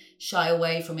don't shy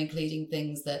away from including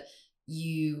things that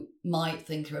you might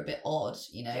think are a bit odd,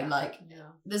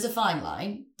 there's a fine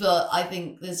line, but I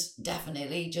think there's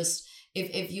definitely just,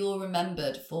 if you're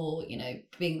remembered for,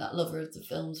 being that lover of the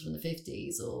films from the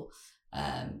 50s, or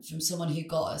from someone who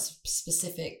got a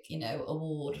specific,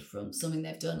 award from something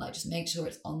they've done, like, just make sure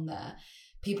it's on there.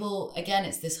 People, again,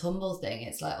 it's this humble thing.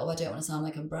 It's like, oh, I don't want to sound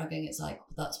like I'm bragging. It's like,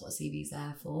 well, that's what a CV's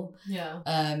there for. Yeah.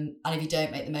 And if you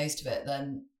don't make the most of it,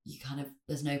 then you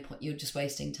there's no point, you're just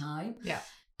wasting time. Yeah.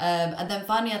 And then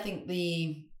finally, I think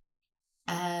the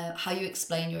how you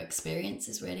explain your experience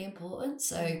is really important.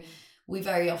 So we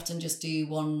very often just do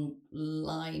one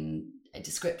line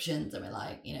descriptions, and we're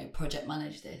like, project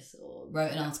managed this, or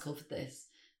wrote an article for this.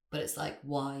 but it's like,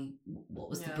 why? What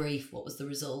was the brief? What was the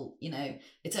result? You know,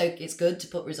 it's good to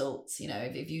put results. You know,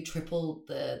 if you triple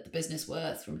the business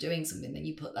worth from doing something, then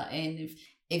you put that in.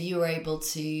 If you were able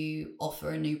to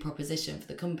offer a new proposition for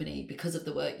the company because of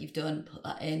the work you've done, put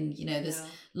that in. You know, there's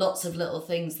lots of little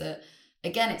things that,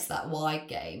 again, it's that why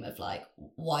game of like,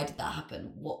 why did that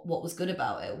happen? What was good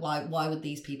about it? Why would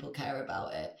these people care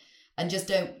about it? And just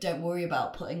don't worry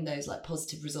about putting those like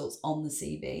positive results on the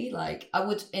CV. Like, I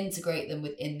would integrate them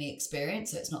within the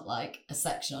experience, so it's not like a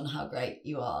section on how great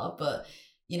you are, but,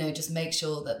 you know, just make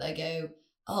sure that they go,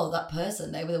 oh, that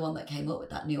person, they were the one that came up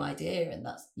with that new idea, and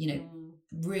that's, you know,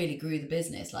 really grew the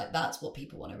business. Like, that's what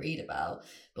people want to read about.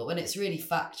 But when it's really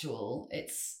factual,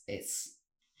 it's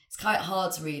quite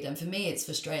hard to read. And for me, it's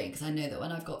frustrating because I know that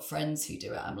when I've got friends who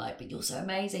do it, I'm like, but you're so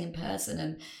amazing in person,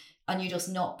 and you're just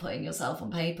not putting yourself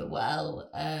on paper well.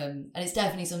 And it's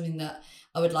definitely something that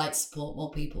I would like to support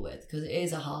more people with, because it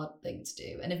is a hard thing to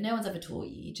do. And if no one's ever taught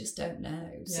you, you just don't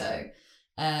know. Yeah.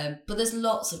 So, but there's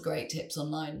lots of great tips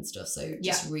online and stuff. So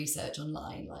just research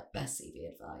online, like best CV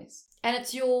advice. And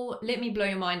it's your Let Me Blow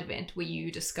Your Mind event where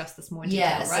you discuss this more in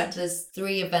detail, right? So there's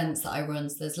 3 events that I run.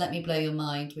 So there's Let Me Blow Your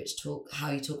Mind, which talk how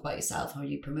you talk about yourself, how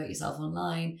you promote yourself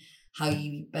online, how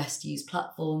you best use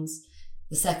platforms.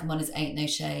 The second one is Ain't No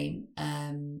Shame,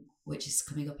 which is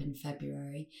coming up in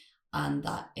February. And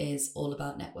that is all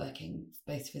about networking,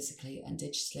 both physically and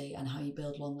digitally, and how you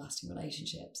build long-lasting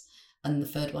relationships. And the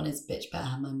third one is Bitch Better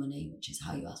Have My Money, which is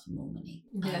how you ask for more money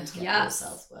and to get your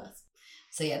self-worth.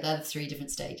 So yeah, they're the 3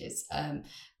 different stages.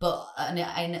 But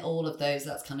in all of those,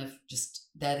 that's kind of just,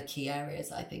 they're the key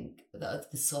areas, I think, that are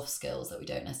the soft skills that we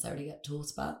don't necessarily get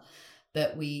taught about,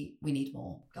 that we need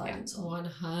more guidance on.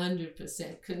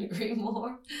 100%, couldn't agree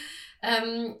more.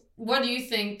 What do you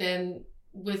think then,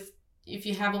 if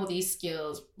you have all these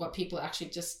skills, what people actually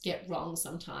just get wrong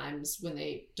sometimes when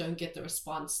they don't get the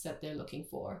response that they're looking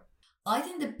for? I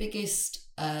think the biggest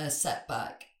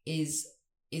setback is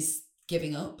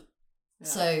giving up. Yeah.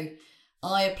 So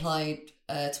I applied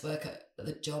to work at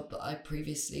the job that I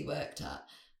previously worked at.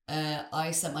 I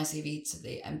sent my CV to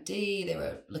the MD. They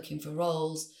were looking for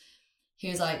roles. He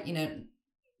was like, you know,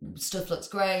 stuff looks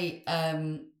great.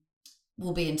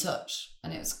 We'll be in touch.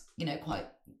 And it was, you know,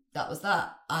 that was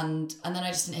that. And then I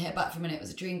just didn't hear back from it. It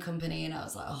was a dream company. And I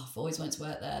was like, oh, I've always wanted to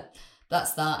work there.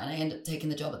 That's that. And I ended up taking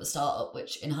the job at the startup,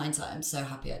 which in hindsight, I'm so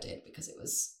happy I did, because it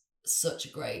was such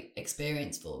a great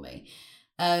experience for me.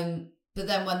 But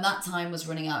then when that time was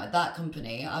running out at that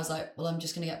company, I was like, well, I'm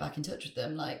just going to get back in touch with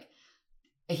them. Like,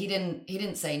 he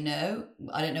didn't say no.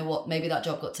 I don't know what, maybe that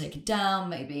job got taken down.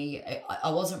 Maybe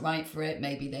I wasn't right for it.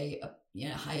 Maybe they, you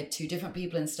know, hired 2 different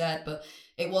people instead, but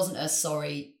it wasn't a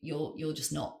sorry, you're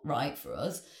just not right for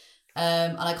us.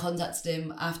 And I contacted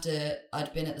him after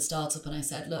I'd been at the startup, and I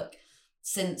said, look,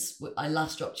 since I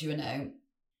last dropped you a note,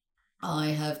 I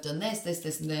have done this,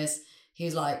 and this. He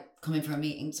was like, come in for a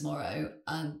meeting tomorrow,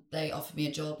 and they offered me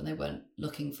a job, and they weren't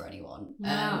looking for anyone.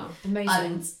 Wow, amazing.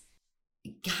 And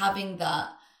having that,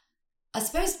 I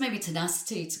suppose, maybe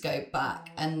tenacity to go back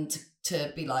and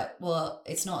to be like, well,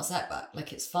 it's not a setback,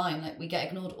 like, it's fine, like, we get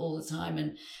ignored all the time,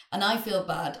 and I feel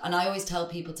bad, and I always tell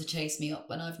people to chase me up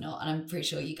when I've not, and I'm pretty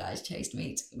sure you guys chased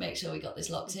me to make sure we got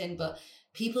this locked in, but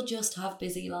people just have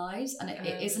busy lives, and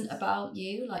it isn't about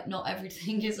you. Like, not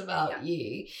everything is about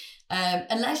you,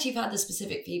 unless you've had the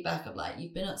specific feedback of like,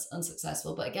 you've been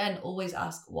unsuccessful. But again, always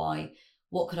ask why.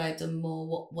 What could I have done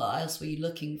more? What else were you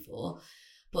looking for?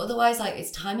 But otherwise, like,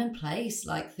 it's time and place.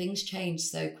 Like, things change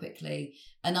so quickly.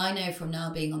 And I know from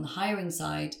now being on the hiring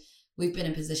side, we've been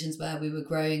in positions where we were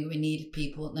growing, we needed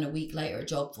people, and then a week later a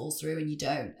job falls through and you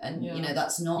don't. And, you know,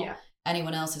 that's not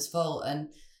anyone else's fault. And,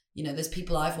 you know, there's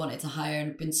people I've wanted to hire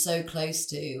and been so close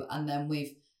to, and then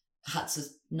we've had to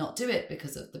not do it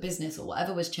because of the business or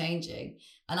whatever was changing.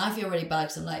 And I feel really bad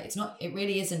because I'm like, it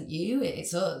really isn't you,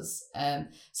 it's us.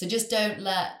 So just don't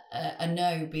let a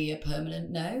no be a permanent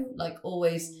no. Like,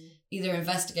 always either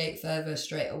investigate further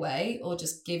straight away, or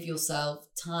just give yourself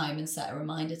time and set a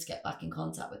reminder to get back in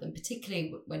contact with them,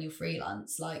 particularly when you're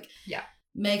freelance. Like,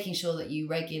 making sure that you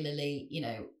regularly, you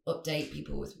know, update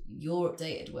people with your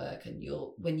updated work, and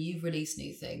when you've released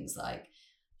new things, like,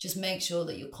 just make sure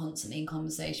that you're constantly in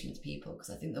conversation with people, because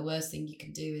I think the worst thing you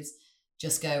can do is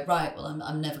just go, right, well,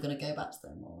 I'm never going to go back to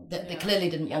them, or they clearly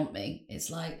didn't want me. It's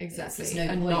like, exactly, there's no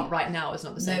and point. Not right now is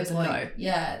not the same as a no.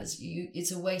 Yeah,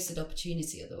 it's a wasted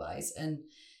opportunity otherwise. And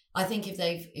I think if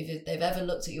they've ever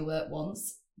looked at your work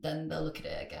once, then they'll look at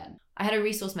it again. I had a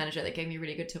resource manager that gave me a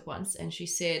really good tip once, and she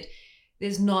said,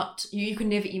 there's not, you can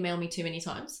never email me too many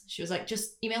times. She was like,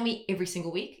 just email me every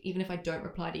single week, even if I don't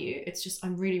reply to you. It's just,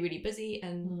 I'm really, really busy,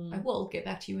 and I will get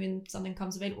back to you when something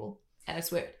comes available. And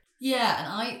it's worked. Yeah, and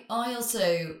I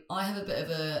have a bit of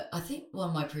a, I think one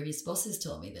of my previous bosses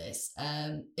taught me this.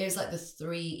 It was like the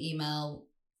 3 email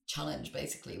challenge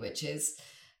basically, which is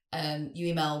you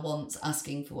email once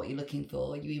asking for what you're looking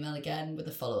for, you email again with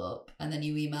a follow-up, and then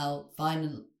you email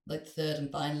like third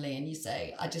and finally, and you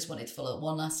say, I just wanted to follow up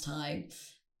one last time.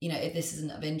 If this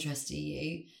isn't of interest to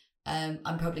you,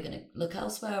 I'm probably going to look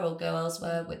elsewhere or go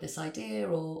elsewhere with this idea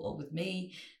or with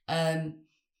me. And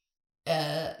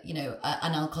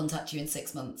I'll contact you in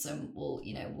 6 months, and we'll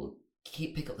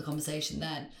pick up the conversation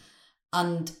then.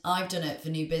 And I've done it for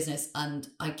new business, and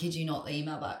I kid you not, they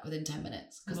email back within 10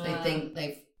 minutes because they think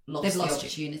they've lost the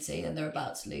opportunity and they're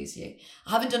about to lose you.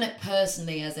 I haven't done it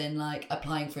personally, as in like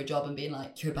applying for a job and being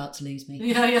like, you're about to lose me.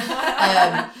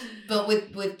 Yeah. But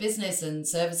with business and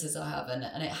services I have, and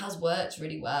it has worked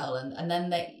really well. And then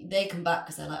they come back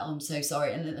because they're like, oh, I'm so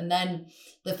sorry. And then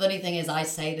the funny thing is I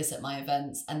say this at my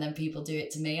events, and then people do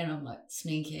it to me, and I'm like,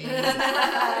 sneaky.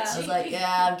 I was like,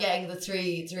 yeah, I'm getting the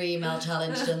three email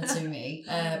challenge done to me.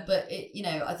 But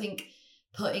I think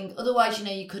otherwise,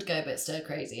 you could go a bit stir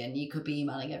crazy and you could be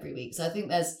emailing every week. So I think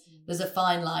there's a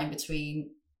fine line between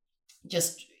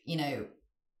just,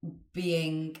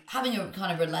 having a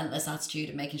kind of relentless attitude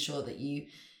and making sure that you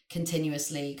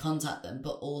continuously contact them,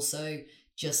 but also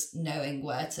just knowing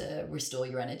where to restore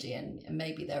your energy. And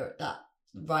maybe they're at that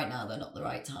right now, they're not the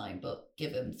right time, but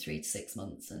give them 3 to 6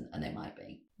 months and they might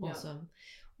be. Awesome.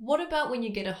 What about when you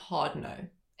get a hard no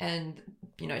and,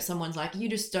 someone's like, you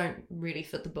just don't really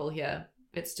fit the bill here.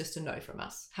 It's just a no from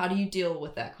us. How do you deal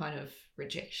with that kind of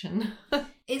rejection?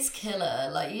 It's killer.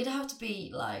 Like, you'd have to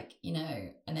be like,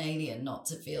 an alien not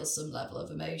to feel some level of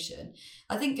emotion.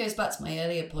 I think it goes back to my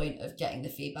earlier point of getting the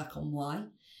feedback on why.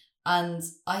 And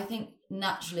I think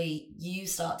naturally you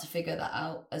start to figure that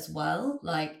out as well.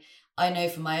 Like, I know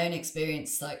from my own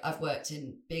experience, like I've worked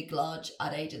in big, large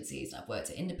ad agencies, and I've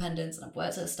worked at independents, and I've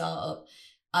worked at a startup,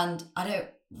 and I don't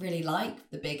really like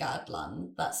the big ad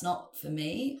land. That's not for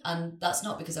me, and that's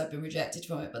not because I've been rejected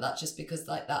from it, but that's just because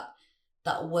like that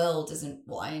world isn't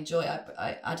what I enjoy.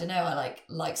 I don't know, I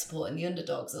like supporting the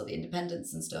underdogs or the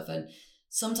independents and stuff. And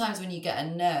sometimes when you get a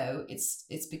no,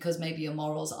 it's because maybe your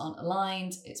morals aren't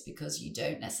aligned. It's because you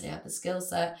don't necessarily have the skill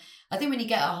set. I think when you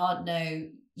get a hard no,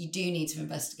 you do need to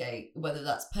investigate whether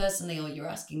that's personally or you're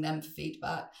asking them for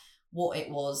feedback, what it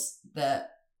was that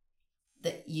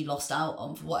you lost out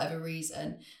on for whatever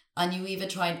reason. And you either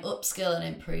try and upskill and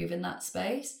improve in that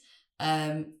space,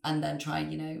 and then try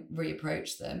and,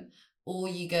 reapproach them. Or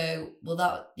you go, well,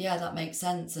 that makes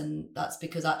sense. And that's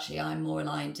because actually I'm more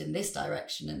aligned in this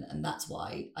direction. And that's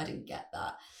why I didn't get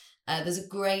that. There's a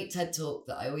great TED Talk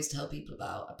that I always tell people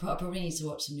about. I probably need to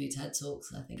watch some new TED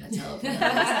Talks. I think I tell them.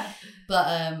 But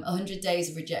 100 Days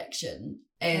of Rejection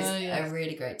is a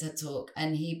really great TED Talk.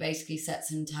 And he basically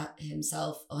sets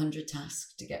himself 100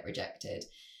 tasks to get rejected.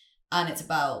 And it's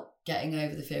about getting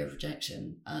over the fear of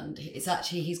rejection. And it's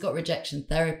actually, he's got rejection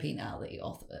therapy now that he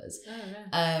offers,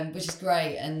 which is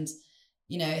great. And,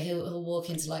 he'll walk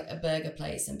into like a burger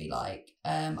place and be like,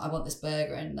 I want this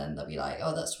burger. And then they'll be like,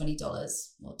 oh, that's $20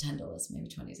 or $10. Maybe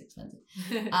 20 is expensive.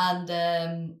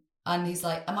 And he's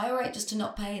like, am I all right just to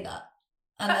not pay that?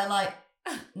 And they're like,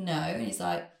 no. And he's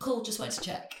like, cool, just wanted to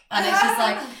check. And it's just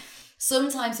like,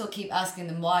 sometimes he'll keep asking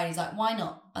them why. And he's like, why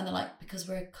not? And they're like, because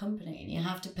we're a company and you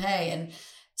have to pay. And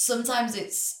sometimes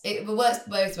it works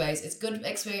both ways. It's good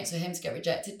experience for him to get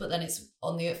rejected, but then it's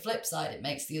on the flip side, it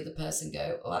makes the other person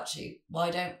go, oh, actually, why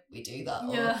don't we do that?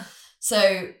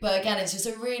 But again, it's just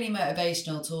a really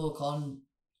motivational talk on,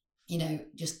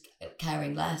 just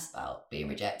caring less about being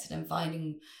rejected and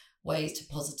finding ways to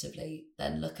positively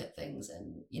then look at things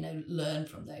and, learn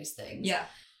from those things. Yeah.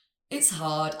 It's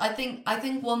hard. I think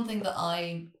one thing that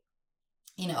I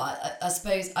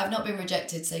suppose I've not been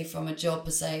rejected, say, from a job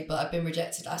per se, but I've been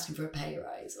rejected asking for a pay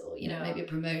rise or, maybe a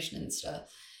promotion and stuff.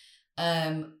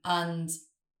 And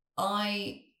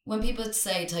when people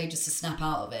tell you just to snap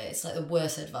out of it, it's like the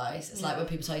worst advice. It's like when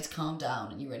people tell you to calm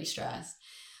down and you're really stressed.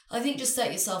 I think just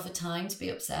set yourself a time to be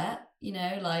upset,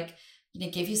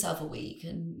 give yourself a week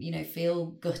and, feel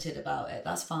gutted about it.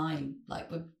 That's fine. Like,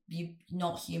 you're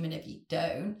not human if you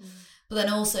don't. But then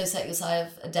also set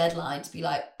yourself a deadline to be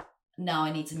like, now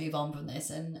I need to move on from this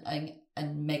and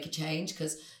make a change,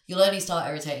 because you'll only start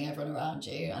irritating everyone around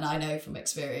you. And I know from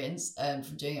experience,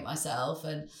 from doing it myself.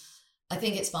 And I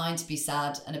think it's fine to be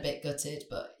sad and a bit gutted,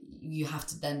 but you have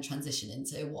to then transition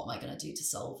into, what am I going to do to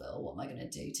solve it? Or what am I going to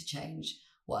do to change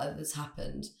whatever's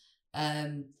happened?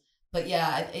 but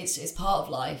yeah, it's part of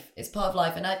life. It's part of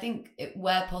life. And I think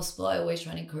where possible, I always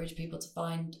try and encourage people to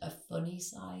find a funny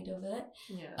side of it.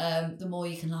 Yeah. The more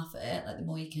you can laugh at it, like the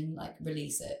more you can like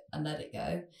release it and let it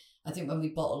go. I think when we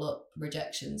bottle up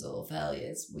rejections or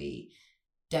failures, we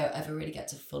don't ever really get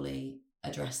to fully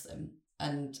address them.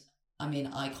 And I mean,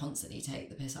 I constantly take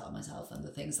the piss out of myself and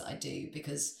the things that I do,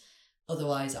 because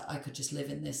otherwise I could just live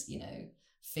in this,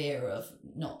 fear of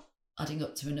not adding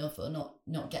up to enough or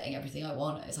not getting everything I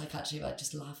want. It's like, actually, if I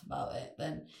just laugh about it,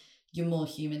 then you're more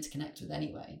human to connect with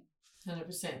anyway.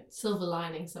 100%. Silver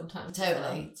lining sometimes.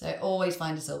 Totally. So always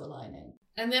find a silver lining.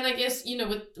 And then I guess,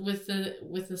 with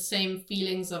the same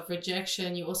feelings of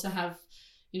rejection, you also have,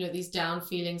 these down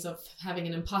feelings of having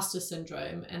an imposter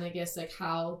syndrome. And I guess like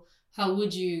how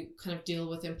would you kind of deal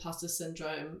with imposter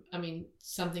syndrome? I mean,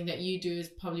 something that you do is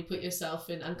probably put yourself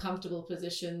in uncomfortable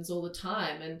positions all the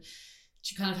time, and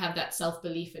to kind of have that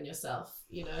self-belief in yourself,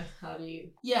 how do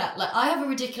you... Yeah, like I have a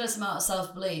ridiculous amount of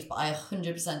self-belief, but I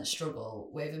 100% struggle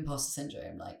with imposter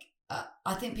syndrome. Like,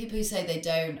 I think people who say they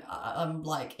don't, I'm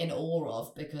like in awe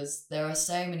of, because there are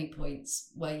so many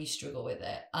points where you struggle with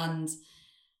it. And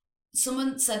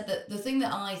someone said that the thing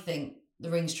that I think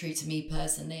that rings true to me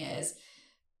personally is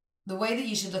the way that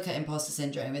you should look at imposter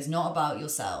syndrome is not about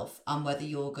yourself and whether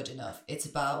you're good enough. It's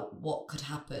about what could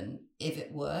happen if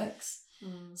it works.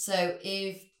 So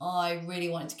if I really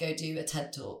wanted to go do a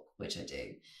TED talk, which I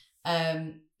do,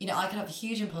 I can have a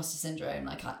huge imposter syndrome.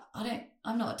 Like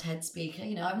I'm not a TED speaker,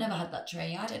 I've never had that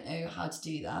training. I don't know how to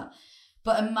do that.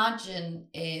 But imagine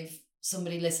if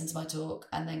somebody listened to my talk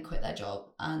and then quit their job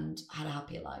and had a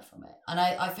happier life from it. And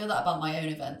I feel that about my own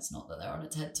events, not that they're on a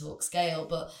TED talk scale,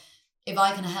 but if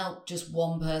I can help just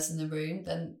one person in the room,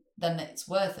 then it's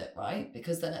worth it, right?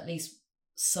 Because then at least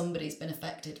somebody's been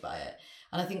affected by it.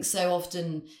 And I think so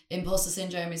often imposter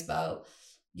syndrome is about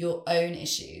your own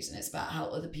issues, and it's about how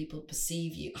other people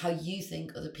perceive you, how you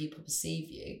think other people perceive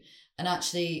you. And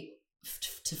actually,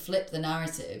 to flip the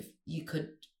narrative, you could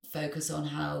focus on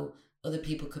how other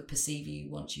people could perceive you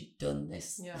once you've done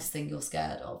this thing you're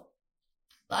scared of.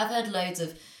 But I've heard loads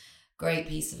of great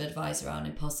pieces of advice around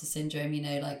imposter syndrome,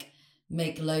 like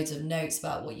make loads of notes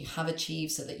about what you have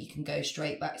achieved so that you can go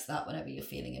straight back to that whenever you're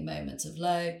feeling in moments of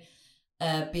low.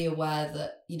 Be aware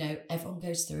that, everyone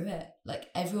goes through it. Like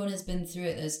everyone has been through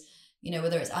it. There's,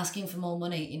 whether it's asking for more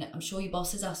money, I'm sure your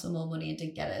bosses asked for more money and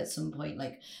didn't get it at some point.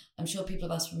 Like I'm sure people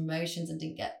have asked for promotions and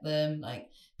didn't get them. Like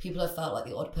people have felt like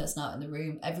the odd person out in the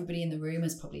room. Everybody in the room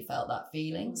has probably felt that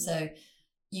feeling. So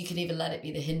you can either let it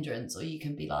be the hindrance, or you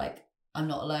can be like, I'm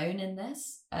not alone in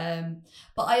this.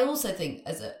 But I also think,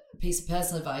 as a piece of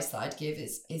personal advice that I'd give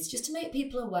is just to make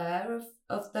people aware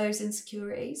of those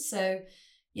insecurities. So,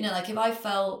 like if I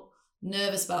felt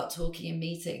nervous about talking in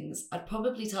meetings, I'd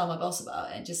probably tell my boss about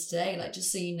it and just say, like,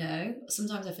 just so you know,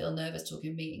 sometimes I feel nervous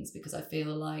talking in meetings because I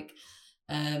feel like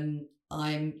I'm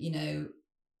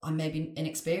maybe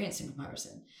inexperienced in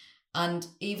comparison. And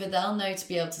either they'll know to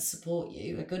be able to support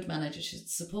you, a good manager should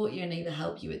support you and either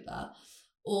help you with that,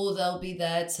 or they'll be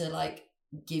there to like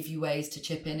give you ways to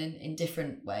chip in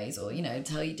different ways, or,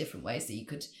 tell you different ways that you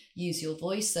could use your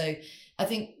voice. So I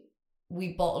think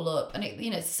we bottle up, and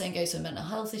it's the same goes for mental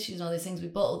health issues and all these things. We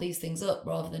bottle these things up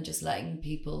rather than just letting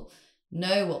people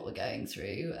know what we're going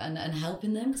through and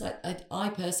helping them. Because I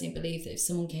personally believe that if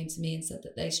someone came to me and said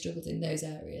that they struggled in those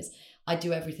areas, I'd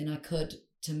do everything I could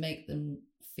to make them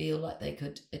feel like they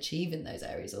could achieve in those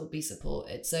areas or be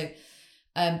supported. So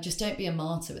just don't be a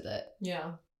martyr with it.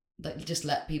 Yeah. Like just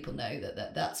let people know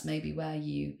that's maybe where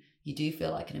you do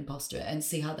feel like an imposter, and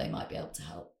see how they might be able to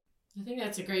help. I think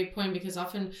that's a great point, because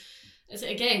often,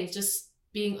 again, just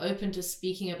being open to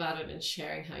speaking about it and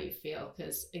sharing how you feel.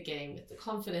 Because again, with the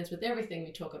confidence, with everything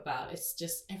we talk about, it's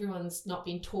just everyone's not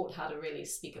been taught how to really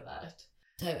speak about it.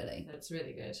 Totally. That's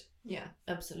really good. Yeah,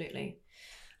 absolutely.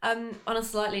 On a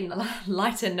slightly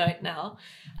lighter note now,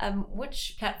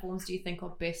 which platforms do you think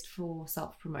are best for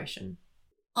self-promotion?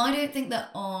 I don't think there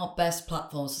are best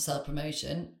platforms for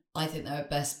self-promotion. I think there are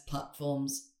best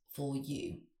platforms for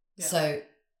you. Yeah. So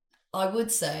I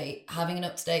would say having an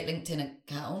up-to-date LinkedIn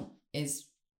account is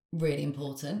really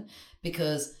important,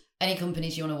 because any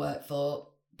companies you want to work for,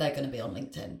 they're going to be on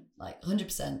LinkedIn, like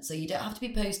 100%. So you don't have to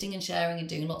be posting and sharing and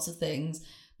doing lots of things,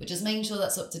 but just making sure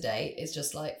that's up to date is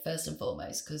just like first and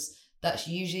foremost, because that's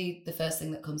usually the first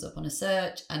thing that comes up on a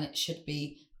search, and it should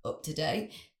be up to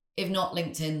date. If not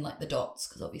LinkedIn, like the dots,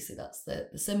 because obviously that's the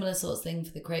similar sort of thing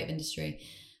for the creative industry.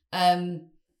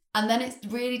 And then it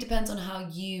really depends on how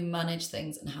you manage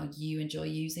things and how you enjoy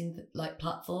using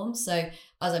platforms. So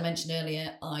as I mentioned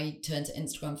earlier, I turned to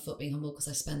Instagram for Being Humble because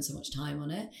I spend so much time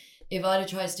on it. If I'd have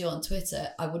tried to do it on Twitter,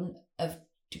 I wouldn't have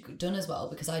done as well,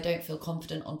 because I don't feel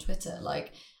confident on Twitter.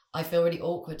 Like, I feel really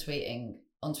awkward tweeting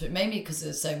on Twitter, mainly because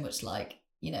there's so much like,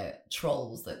 you know,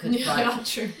 trolls that could write,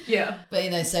 true. Yeah. but you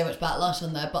know, so much backlash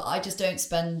on there. But I just don't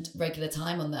spend regular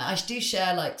time on there. I do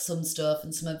share like some stuff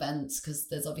and some events because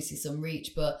there's obviously some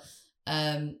reach, but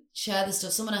share the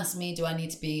stuff. Someone asked me, do I need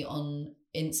to be on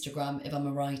Instagram if I'm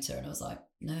a writer? And I was like,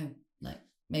 no, like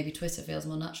maybe Twitter feels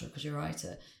more natural because you're a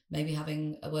writer. Maybe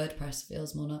having a WordPress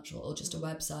feels more natural, or just a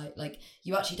website. Like,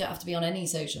 you actually don't have to be on any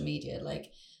social media.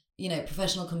 Like, you know,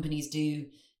 professional companies do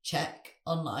check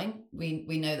online. We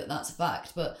know that that's a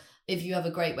fact. But if you have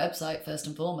a great website, first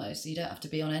and foremost, you don't have to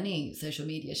be on any social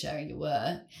media sharing your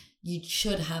work. You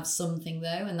should have something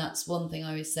though, and that's one thing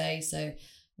I always say. So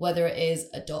whether it is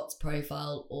a dots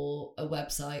profile or a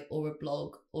website or a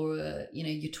blog or a, you know,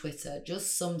 your Twitter,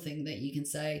 just something that you can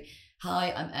say,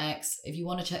 hi, I'm X. If you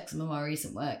want to check some of my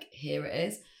recent work, here it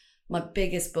is. My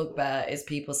biggest bugbear is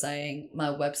people saying my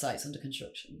website's under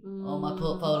construction or my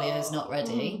portfolio is not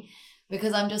ready,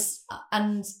 because I'm just,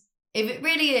 and if it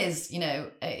really is, you know,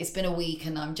 it's been a week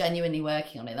and I'm genuinely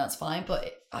working on it, that's fine.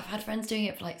 But I've had friends doing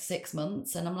it for like 6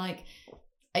 months and I'm like,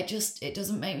 it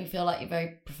doesn't make me feel like you're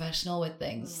very professional with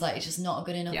things. It's like, it's just not a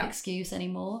good enough excuse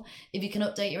anymore. If you can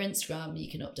update your Instagram,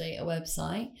 you can update a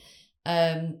website.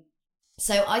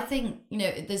 So I think, you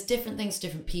know, there's different things to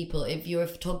different people. If you're a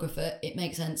photographer, it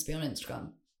makes sense to be on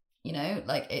Instagram. You know,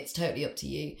 like, it's totally up to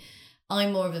you.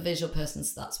 I'm more of a visual person,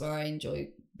 so that's where I enjoy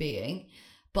being.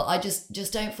 But I just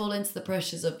don't fall into the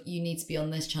pressures of you need to be on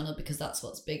this channel because that's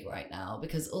what's big right now.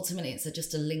 Because ultimately it's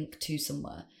just a link to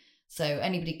somewhere. So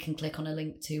anybody can click on a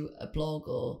link to a blog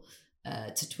or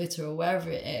to Twitter or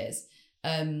wherever it is.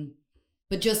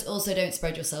 But just also don't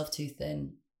spread yourself too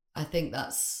thin. I think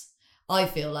I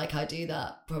feel like I do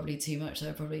that probably too much. So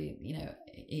I'm probably, you know,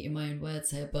 eating my own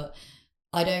words here, but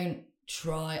I don't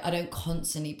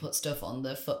constantly put stuff on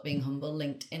the Fuck Being Humble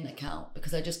LinkedIn account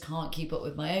because I just can't keep up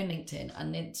with my own LinkedIn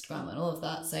and Instagram and all of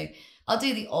that. So I'll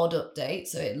do the odd update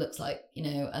so it looks like, you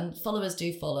know, and followers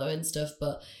do follow and stuff,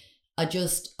 but I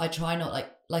try not,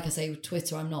 like I say with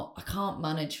Twitter, I can't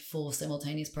manage 4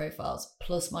 simultaneous profiles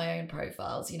plus my own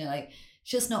profiles, you know, like, it's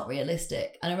just not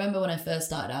realistic. And I remember when I first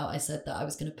started out, I said that I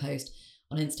was going to post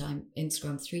on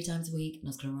Instagram 3 times a week and I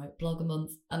was going to write a blog a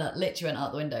month, and that literally went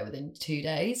out the window within 2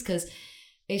 days because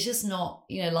it's just not,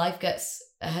 you know, life gets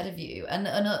ahead of you. And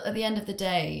at the end of the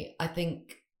day, I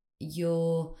think it's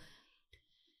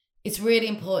really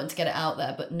important to get it out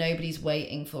there, but nobody's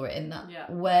waiting for it in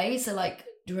that way. So like,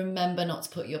 remember not to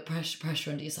put your pressure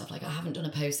under yourself. Like, I haven't done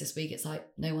a post this week. It's like,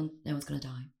 no one's going to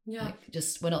die. Yeah. Like,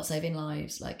 just, we're not saving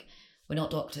lives. Like, we're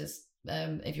not doctors.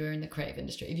 If you're in the creative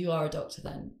industry, if you are a doctor,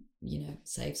 then, you know,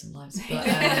 save some lives. But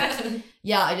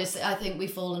I think we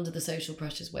fall under the social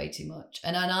pressures way too much.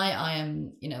 And I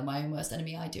am, you know, my own worst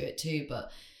enemy. I do it too,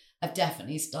 but I've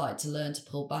definitely started to learn to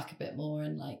pull back a bit more.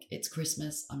 And like, it's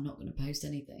Christmas, I'm not going to post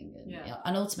anything.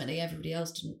 And ultimately, everybody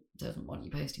else doesn't want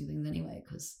you posting things anyway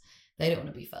because they don't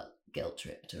want to be felt guilt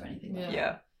tripped or anything like that.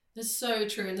 Yeah. That's so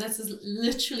true. And this is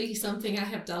literally something I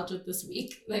have dealt with this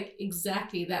week. Like,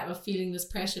 exactly that, of feeling this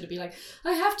pressure to be like,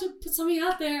 I have to put something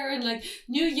out there, and like,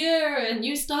 new year and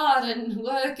new start and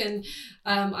work. And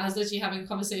I was literally having a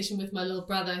conversation with my little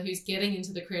brother who's getting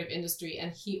into the creative industry,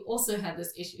 and he also had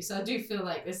this issue. So I do feel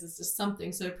like this is just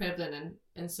something so prevalent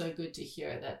and so good to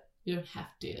hear that you don't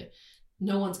have to.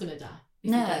 No one's going to die.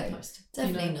 No,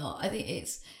 definitely not. I think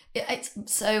it's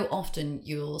so often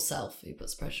yourself who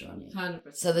puts pressure on you.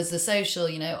 100%. So there's the social,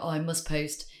 you know, I must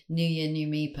post new year, new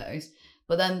me post,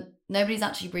 but then nobody's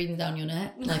actually breathing down your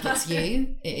neck. Like, it's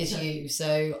you, it is you.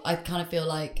 So I kind of feel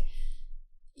like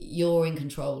you're in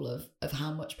control of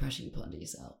how much pressure you put under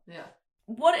yourself. Yeah.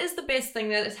 What is the best thing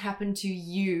that has happened to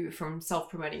you from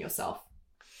self-promoting yourself?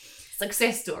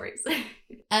 Success stories.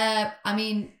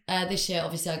 This year,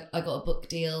 obviously, I got a book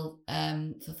deal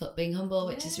for Fuck Being Humble,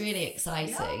 which is really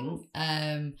exciting.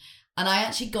 And I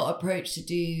actually got approached to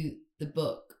do the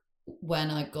book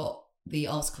when I got the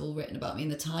article written about me in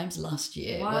the Times last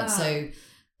year. Wow. So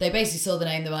they basically saw the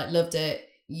name, they were like, loved it,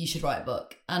 you should write a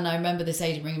book. And I remember this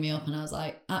agent ringing me up and I was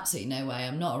like, absolutely no way,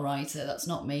 I'm not a writer, that's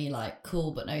not me, like,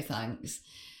 cool, but no thanks.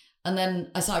 And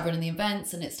then I started running the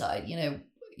events and it started, you know,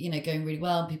 going really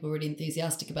well and people were really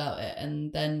enthusiastic about it.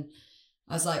 And then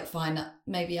I was like, fine,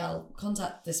 maybe I'll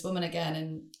contact this woman again.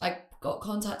 And I got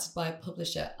contacted by a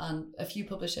publisher and a few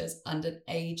publishers and an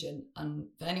agent. And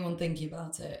for anyone thinking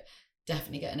about it,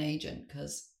 definitely get an agent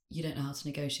because you don't know how to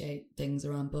negotiate things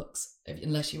around books.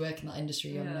 Unless you work in that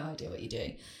industry, you have no idea what you're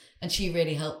doing. And she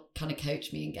really helped kind of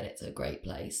coach me and get it to a great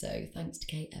place. So thanks to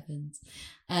Kate Evans.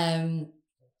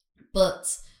 But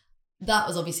that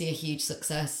was obviously a huge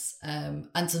success, and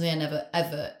something I never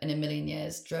ever in a million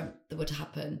years dreamt that would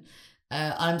happen.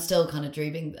 I'm still kind of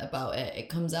dreaming about it. It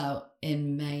comes out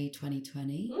in May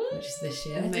 2020, which is this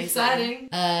year. It's exciting.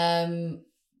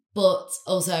 But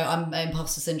also I'm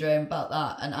imposter syndrome about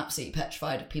that, and absolutely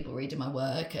petrified of people reading my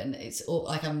work, and it's all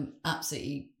like I'm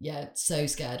absolutely so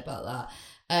scared about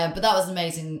that. But that was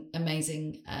an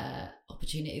amazing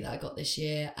opportunity that I got this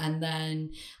year. And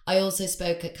then I also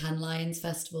spoke at Cannes Lions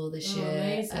Festival this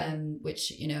year,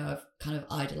 which I've kind of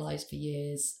idolized for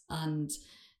years, and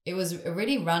it was a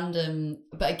really random,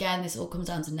 but again, this all comes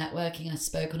down to networking. I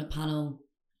spoke on a panel,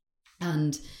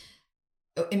 and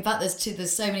in fact,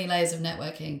 there's so many layers of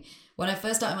networking. When I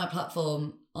first started my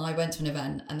platform, I went to an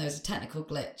event and there was a technical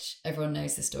glitch. Everyone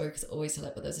knows this story because I always tell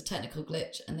it, but there was a technical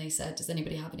glitch, and they said, does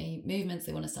anybody have any movements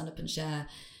they want to stand up and share?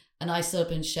 And I stood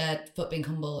up and shared Fuck Being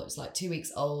Humble. It was like 2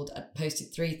 weeks old. I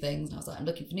posted 3 things, and I was like, I'm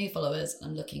looking for new followers.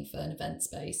 I'm looking for an event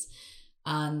space.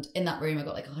 And in that room, I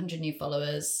got like 100 new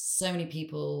followers. So many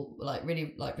people were like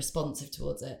really like responsive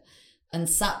towards it. And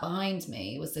sat behind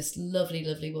me was this lovely,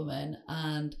 lovely woman.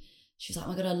 And she was like, oh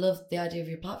my God, I love the idea of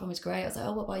your platform. It's great. I was like,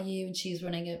 oh, what about you? And she's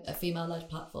running a female-led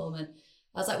platform. And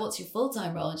I was like, what's your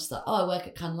full-time role? And she's like, oh, I work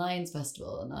at Cannes Lions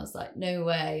Festival. And I was like, no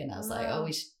way. And I was like, oh,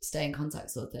 we should stay in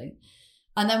contact, sort of thing.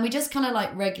 And then we just kind of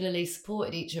like regularly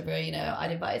supported each other.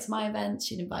 I'd invite her to my events.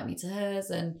 She'd invite me to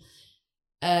hers. And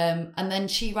then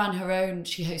she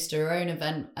hosted her own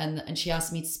event, and she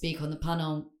asked me to speak on the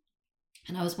panel.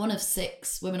 And I was one of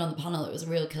 6 women on the panel. It was a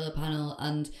real killer panel.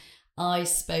 And I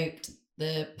spoke,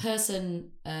 the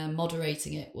person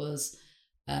moderating it was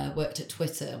worked at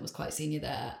Twitter and was quite senior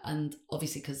there. And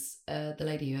obviously because the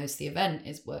lady who hosts the event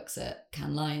works at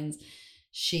Cannes Lions,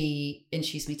 she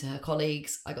introduced me to her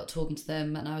colleagues. I got talking to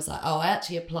them, and I was like, oh, I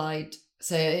actually applied.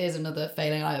 So here's another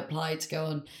failing. I applied to go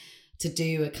on to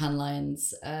do a Cannes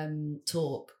Lions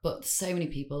talk, but so many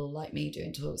people like me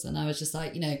doing talks, and I was just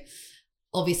like,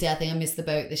 obviously I think I missed the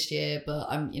boat this year, but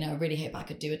I'm, I really hope I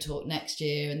could do a talk next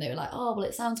year. And they were like, oh, well,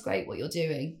 it sounds great what you're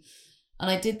doing. And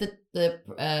I did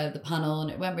the panel, and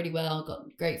it went really well,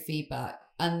 got great feedback.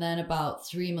 And then about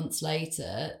 3 months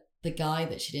later, the guy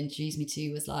that she'd introduced me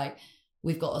to was like,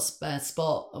 we've got a spare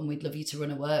spot and we'd love you to run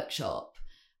a workshop.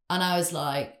 And I was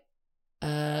like,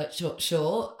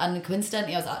 sure. And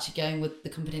coincidentally, I was actually going with the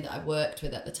company that I worked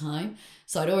with at the time.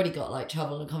 So I'd already got like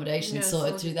travel and accommodation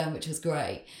sorted through them, which was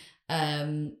great. So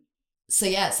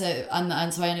I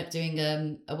ended up doing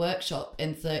a workshop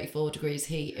in 34 degrees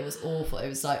heat. It was awful. It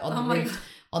was like on the roof,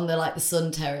 on the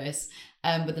sun terrace,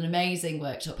 with an amazing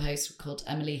workshop host called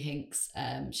Emily Hinks.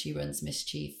 She runs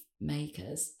Mischief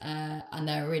Makers, and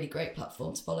they're a really great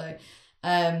platform to follow.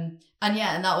 And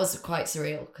that was quite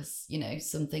surreal because,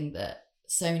 something that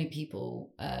so many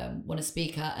people want to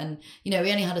speak at, and we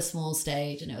only had a small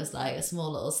stage, and it was like a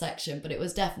small little section, but it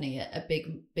was definitely a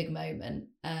big moment.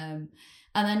 And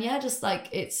then just like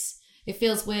it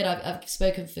feels weird. I've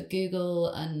spoken for Google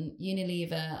and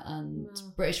Unilever and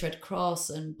British Red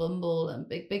Cross and Bumble and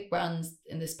big brands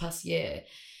in this past year.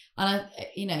 And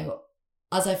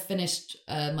as I finished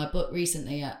my book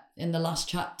recently, in the last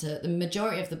chapter, the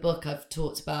majority of the book I've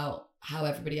talked about how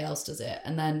everybody else does it,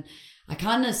 and then I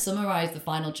kind of summarized the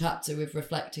final chapter with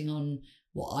reflecting on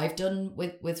what I've done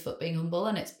with Fuck Being Humble,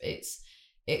 and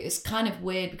it's kind of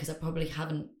weird because I probably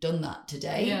haven't done that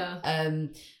today.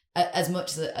 As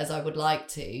much as I would like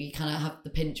to. You kind of have the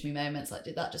pinch me moments, like,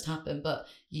 did that just happen? But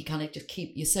you kind of just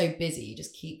you're so busy, you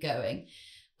just keep going.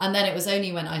 And then it was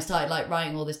only when I started like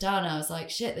writing all this down, I was like,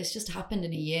 shit, this just happened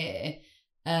in a year,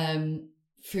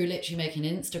 through literally making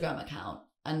an Instagram account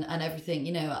and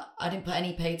everything. I didn't put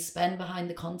any paid spend behind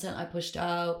the content I pushed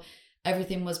out.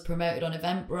 Everything was promoted on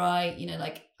Eventbrite.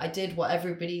 Like I did what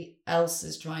everybody else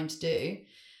is trying to do,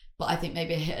 but I think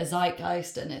maybe it hit a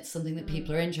zeitgeist and it's something that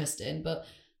people are interested in. But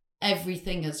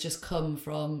everything has just come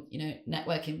from,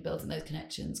 networking, building those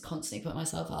connections, constantly putting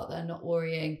myself out there, not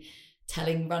worrying,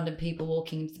 telling random people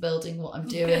walking into the building what I'm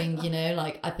doing.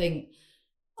 Like I think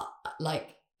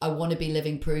like I want to be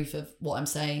living proof of what I'm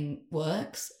saying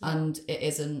works, and it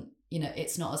isn't,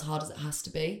 it's not as hard as it has to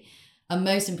be. And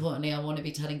most importantly, I want to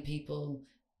be telling people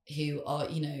who are,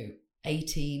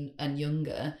 18 and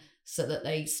younger, so that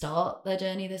they start their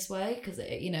journey this way. Because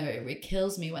it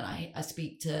kills me when I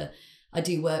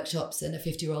do workshops and a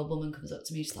 50-year-old woman comes up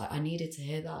to me, she's like, I needed to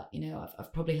hear that.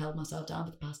 I've probably held myself down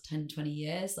for the past 10, 20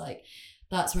 years. Like,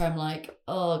 that's where I'm like,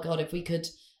 oh God, if we could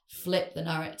flip the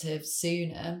narrative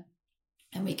sooner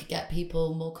and we could get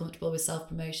people more comfortable with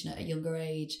self-promotion at a younger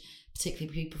age,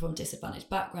 particularly people from disadvantaged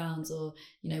backgrounds or,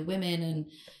 women, and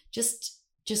just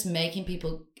making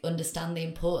people understand the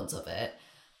importance of it.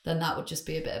 then that would just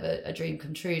be a bit of a dream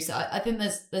come true. So I think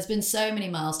there's been so many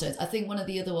milestones. I think one of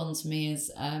the other ones for me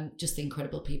is just the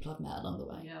incredible people I've met along the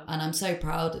way. Yeah. And I'm so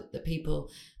proud of the people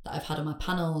that I've had on my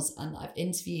panels and that I've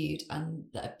interviewed and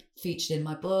that are featured in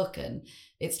my book. And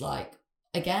it's like,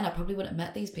 again, I probably wouldn't have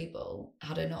met these people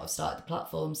had I not have started the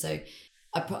platform. So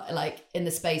like in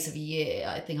the space of a year,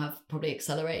 I think I've probably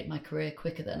accelerated my career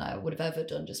quicker than I would have ever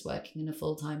done just working in a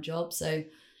full-time job. So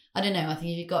I don't know, I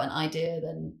think if you've got an idea,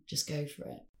 then just go for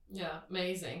it. Yeah,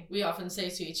 amazing. We often say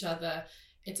to each other,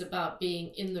 it's about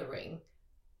being in the ring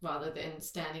rather than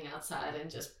standing outside and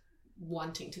just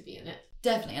wanting to be in it.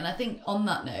 Definitely. And I think on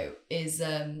that note is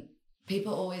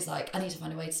people always like, I need to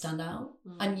find a way to stand out.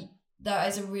 And that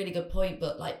is a really good point,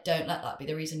 but like, don't let that be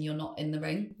the reason you're not in the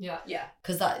ring. Yeah.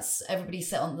 Because that's everybody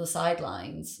sit on the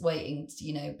sidelines waiting,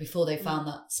 before they found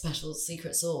that special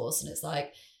secret sauce. And it's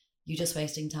like, you're just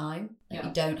wasting time. Like,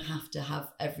 you don't have to have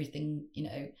everything,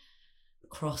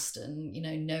 crossed and,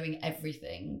 knowing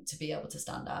everything to be able to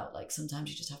stand out. Like sometimes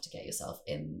you just have to get yourself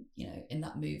in, in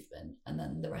that movement, and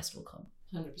then the rest will come.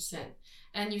 100%.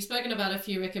 And you've spoken about a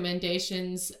few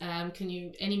recommendations.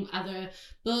 Any other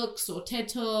books or TED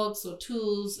Talks or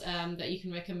tools that you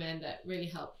can recommend that really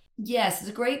help? Yes, there's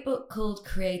a great book called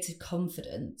Creative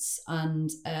Confidence, and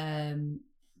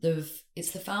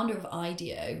it's the founder of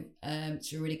IDEO.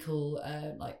 It's a really cool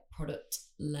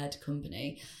product-led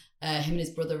company. Him and his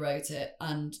brother wrote it,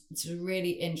 and it's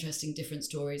really interesting different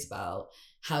stories about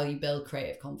how you build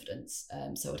creative confidence.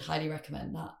 So I would highly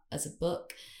recommend that as a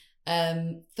book.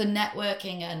 For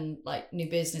networking and like new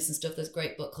business and stuff, there's a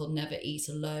great book called Never Eat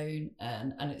Alone,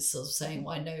 and it's sort of saying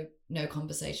why no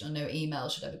conversation or no email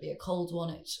should ever be a cold one.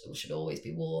 It should always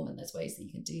be warm, and there's ways that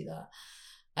you can do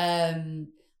that.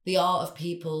 The Art of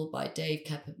People by Dave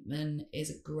Kepperman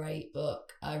is a great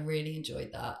book. I really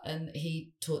enjoyed that, and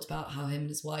he talked about how him and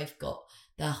his wife got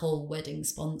their whole wedding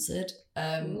sponsored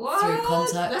through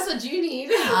contacts. That's what you need.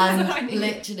 And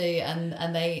literally,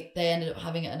 and they ended up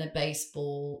having it in a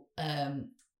baseball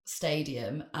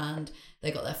stadium, and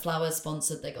they got their flowers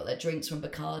sponsored, they got their drinks from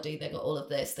Bacardi, they got all of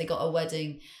this, they got a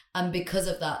wedding, and because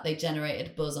of that they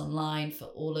generated buzz online for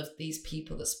all of these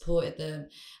people that supported them,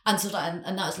 and so that,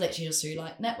 and that's literally just through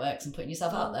like networks and putting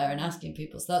yourself out there and asking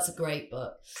people. So that's a great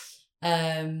book.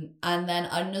 And then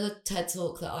another TED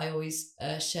Talk that I always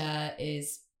share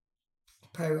is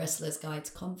Pro Wrestler's Guide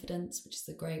to Confidence, which is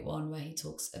a great one where he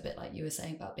talks a bit like you were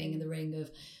saying about being in the ring, of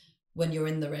when you're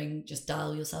in the ring, just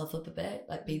dial yourself up a bit,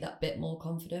 like be that bit more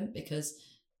confident, because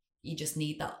you just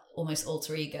need that almost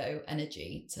alter ego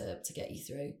energy to get you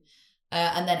through.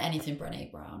 And then anything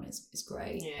Brené Brown is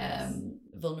great. Yes.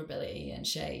 Vulnerability and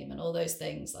shame and all those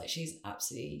things. Like, she's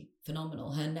absolutely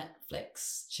phenomenal. Her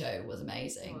Netflix show was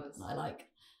amazing. And I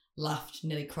laughed,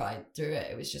 nearly cried through it.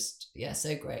 It was just,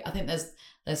 so great. I think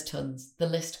there's tons. The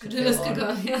list could go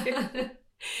on.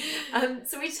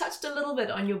 So we touched a little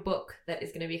bit on your book that is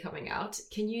going to be coming out.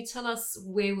 Can you tell us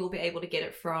where we'll be able to get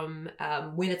it from,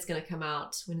 when it's going to come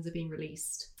out, when is it being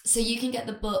released? So you can get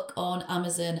the book on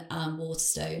Amazon and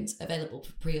Waterstones, available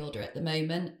for pre-order at the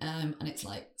moment, and it's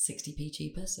like 60p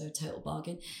cheaper, so total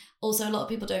bargain. Also, a lot of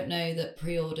people don't know that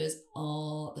pre-orders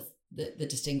are the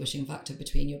distinguishing factor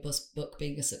between your book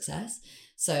being a success.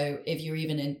 So if you're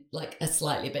even in like a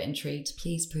slightly bit intrigued,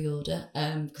 please pre-order,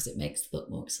 because it makes the book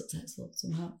more successful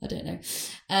somehow. I don't know.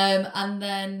 And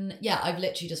then, I've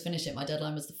literally just finished it. My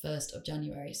deadline was the 1st of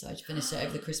January. So I finished it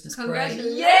over the Christmas break.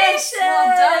 Congratulations!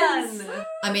 Well done!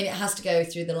 I mean, it has to go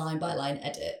through the line by line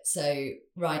edit. So,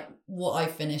 what I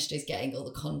finished is getting all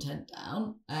the content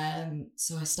down.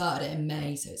 So I started it in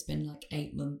May. So it's been like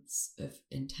 8 months of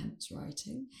intense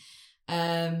writing.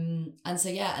 And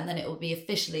then it will be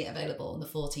officially available on the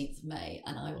 14th of May,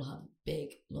 and I will have a big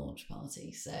launch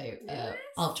party. So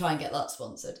I'll try and get that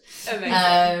sponsored.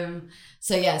 Amazing.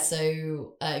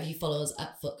 If you follow us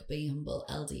at Fuck Being Humble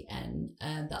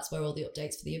LDN, that's where all the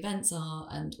updates for the events are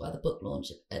and where the book launch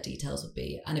details will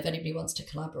be. And if anybody wants to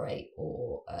collaborate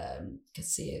or can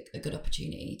see a good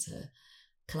opportunity to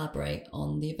collaborate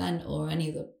on the event or any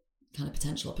of the kind of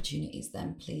potential opportunities,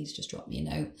 then please just drop me a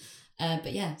note.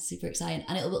 Super exciting,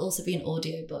 and it will also be an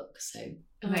audio book, so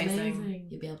amazing.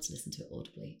 You'll be able to listen to it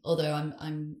audibly. Although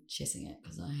I'm shitting it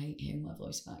because I hate hearing my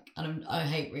voice back, and I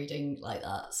hate reading like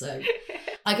that. So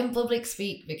I can public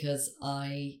speak because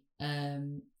I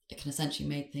can essentially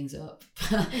make things up.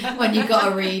 When you've got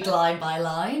to read line by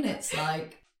line, it's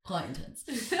like quite intense.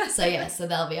 So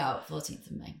they'll be out 14th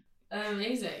of May.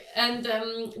 Amazing. And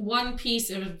one piece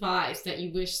of advice that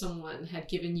you wish someone had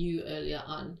given you earlier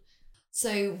on?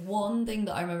 So one thing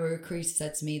that I remember a recruiter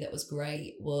said to me that was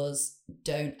great was,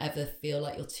 don't ever feel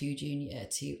like you're too junior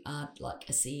to add like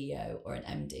a CEO or an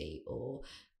MD or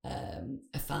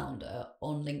a founder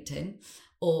on LinkedIn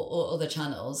or other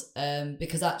channels,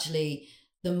 because actually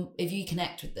if you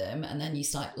connect with them and then you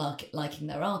start liking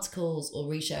their articles or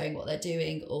resharing what they're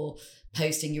doing or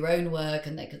posting your own work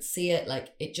and they could see it, like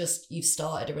you've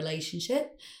started a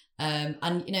relationship.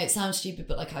 And it sounds stupid,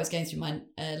 but like I was going through my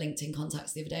LinkedIn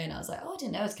contacts the other day and I was like, oh, I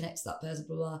didn't know I was connected to that person,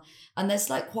 blah, blah. And there's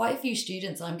like quite a few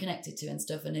students I'm connected to and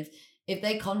stuff. And if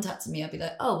they contacted me, I'd be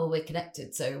like, oh, well, we're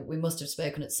connected, so we must have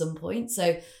spoken at some point.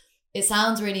 So it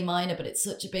sounds really minor, but it's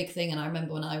such a big thing. And I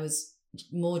remember when I was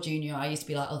more junior, I used to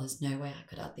be like, oh, there's no way I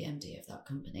could add the MD of that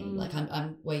company. Like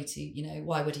I'm way too,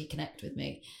 why would he connect with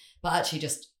me? But actually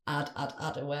just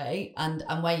add away, and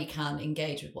where you can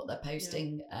engage with what they're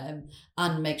posting,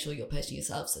 and make sure you're posting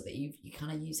yourself so that you're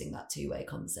kind of using that two-way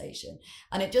conversation.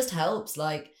 And it just helps,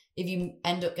 like if you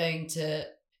end up going to,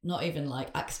 not even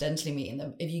like accidentally meeting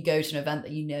them, if you go to an event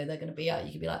that they're going to be at,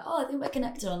 you could be like, oh, I think we're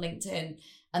connected on LinkedIn,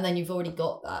 and then you've already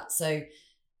got that. So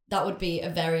that would be a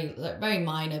very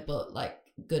minor but like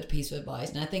good piece of advice.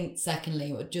 And I think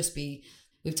secondly, it would just be,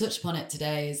 we've touched upon it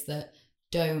today, is that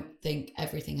don't think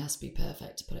everything has to be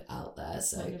perfect to put it out there.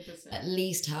 So 100%. At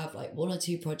least have like 1 or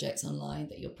 2 projects online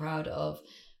that you're proud of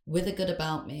with a good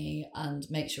about me, and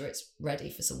make sure it's ready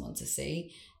for someone to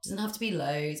see. It doesn't have to be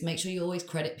loads. Make sure you always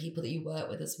credit people that you work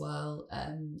with as well,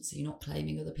 so you're not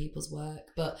claiming other people's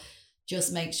work, but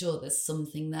just make sure there's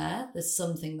something there. There's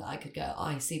something that I could go,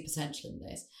 I see potential in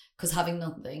this. Because having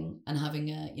nothing and having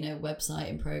a website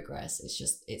in progress,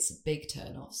 it's a big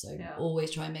turn off. So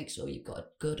always try and make sure you've got a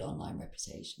good online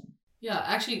reputation. Yeah,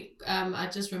 actually, I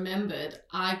just remembered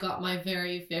I got my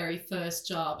very, very first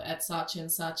job at Saatchi &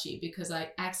 Saatchi because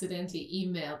I accidentally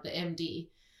emailed the MD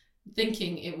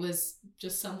thinking it was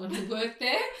just someone who worked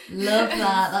there. Love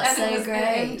that. That's and so it was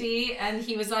great. the MD, and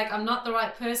he was like, I'm not the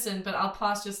right person, but I'll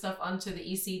pass your stuff on to the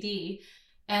ECD.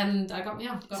 And I got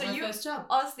my first job.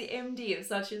 Ask the MD of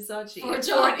Saatchi & Saatchi For a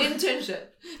job. For an internship.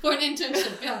 For an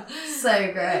internship, yeah.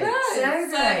 So great. So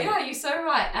great. Yeah, you're so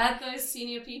right. Add those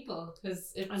senior people,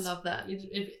 because I love that. It's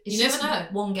you just never know.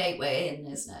 one gateway in,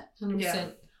 isn't it? 100%. Yeah.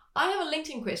 I have a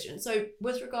LinkedIn question. So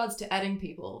with regards to adding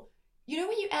people,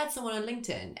 when you add someone on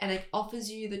LinkedIn and it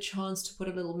offers you the chance to put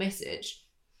a little message,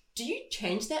 do you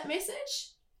change that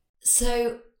message?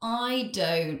 So I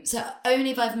don't. So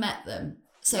only if I've met them.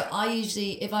 So I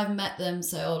usually, if I've met them,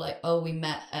 we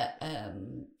met at,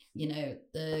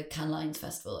 the Cannes Lions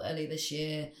Festival earlier this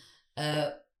year.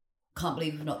 Can't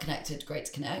believe we've not connected. Great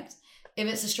to connect. If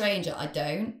it's a stranger, I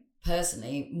don't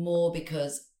personally, more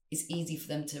because it's easy for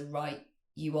them to write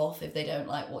you off if they don't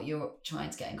like what you're trying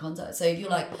to get in contact. So if you're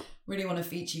like, really want to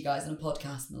feature you guys in a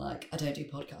podcast, and they're like, I don't do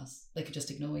podcasts, they could just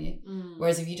ignore you.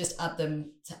 Whereas if you just add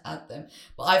them to add them.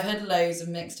 But I've heard loads of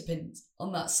mixed opinions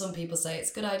on that. Some people say it's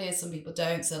a good idea, some people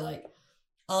don't. So like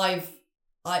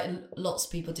lots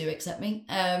of people do accept me,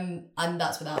 and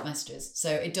that's without messages.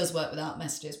 So it does work without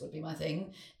messages, would be my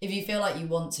thing. If you feel like you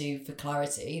want to for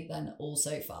clarity, then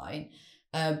also fine.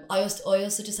 I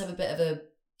also just have a bit of a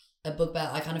bugbear.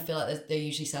 I kind of feel like they're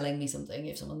usually selling me something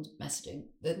if someone's messaging.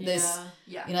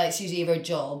 It's usually either a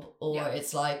job or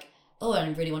it's like, oh, I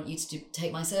really want you to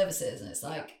take my services, and it's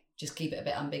like, just keep it a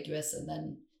bit ambiguous, and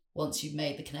then once you've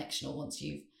made the connection or once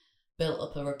you've built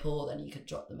up a rapport, then you could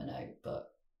drop them a note. But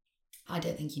I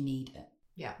don't think you need it.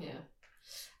 Yeah.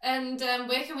 And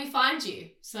where can we find you?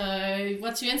 So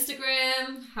what's your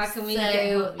Instagram? How can we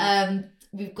get hold of you?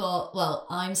 We've got,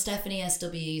 I'm Stephanie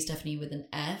SW, Stephanie with an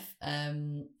F,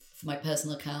 for my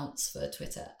personal accounts for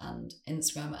Twitter and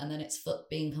Instagram, and then it's Foot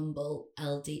Being Humble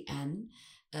LDN,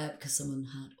 because someone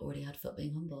had already had Foot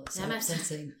Being Humble. It's so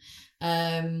upsetting.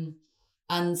 And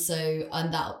that's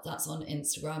on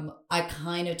Instagram. I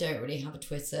kind of don't really have a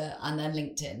Twitter, and then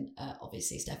LinkedIn,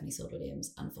 obviously Stephanie Sword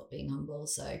Williams and Foot Being Humble.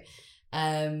 So,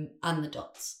 and the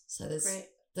dots. So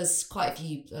there's quite a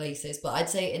few places, but I'd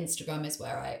say Instagram is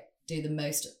where I do the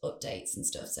most updates and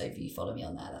stuff. So if you follow me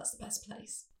on there, that's the best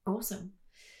place. Awesome.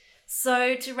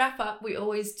 So to wrap up, we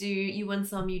always do you win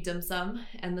some, you dim some,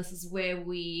 and this is where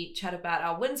we chat about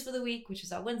our wins for the week, which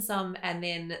is our win some, and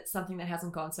then something that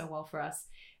hasn't gone so well for us,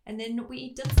 and then we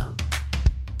eat dim sum.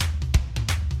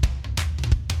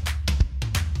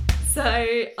 So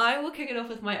I will kick it off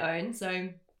with my own. So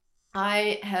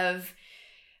I've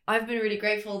been really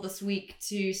grateful this week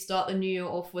to start the new year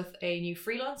off with a new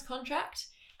freelance contract.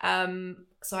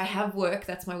 So I have work,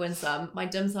 that's my win sum. My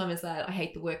dim sum is that I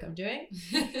hate the work I'm doing.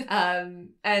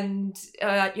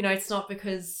 It's not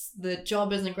because the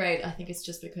job isn't great. I think it's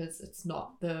just because it's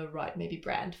not the right maybe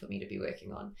brand for me to be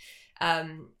working on.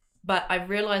 But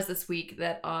I've realized this week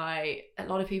that a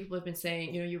lot of people have been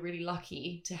saying, you're really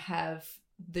lucky to have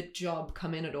the job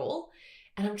come in at all.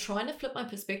 And I'm trying to flip my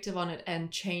perspective on it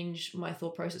and change my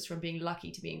thought process from being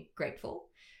lucky to being grateful.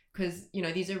 Because, you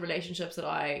know, these are relationships that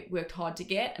I worked hard to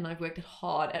get, and I've worked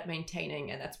hard at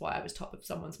maintaining, and that's why I was top of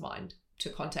someone's mind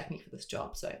to contact me for this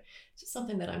job. So it's just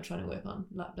something that I'm trying to work on,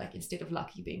 like instead of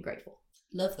lucky, being grateful.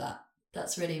 Love that.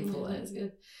 That's really important. That's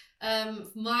good.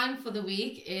 Mine for the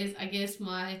week is, I guess,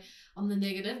 on the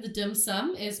negative, the dim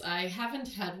sum is I haven't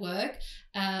had work,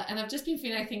 and I've just been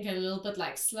feeling, I think, a little bit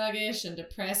like sluggish and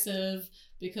depressive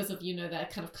because of, you know, that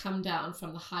kind of come down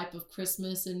from the hype of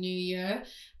Christmas and New Year.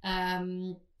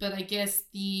 But I guess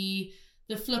the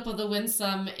flip of the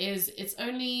winsome is it's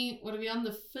only, what are we on,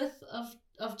 the 5th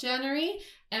of January,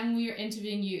 and we're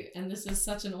interviewing you, and this is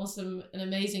such an awesome and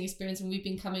amazing experience, and we've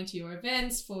been coming to your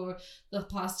events for the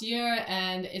past year,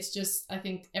 and it's just, I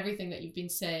think everything that you've been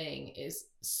saying is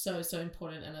so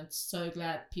important, and I'm so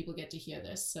glad people get to hear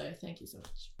this, so thank you so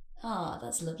much.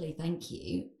 That's lovely, thank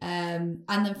you. And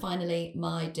then finally,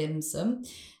 my dim sum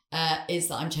is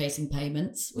that I'm chasing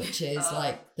payments, which is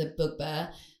like the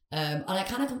bugbear. And I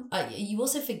kind of, you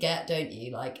also forget, don't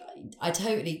you? Like, I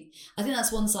think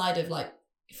that's one side of like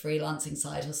freelancing,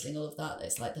 side hustling, all of that.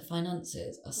 It's like the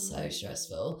finances are so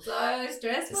stressful. So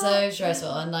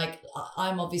stressful. And like,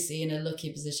 I'm obviously in a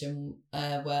lucky position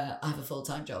where I have a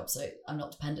full-time job, so I'm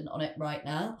not dependent on it right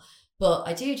now. But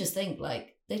I do just think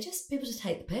like, people just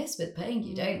take the piss with paying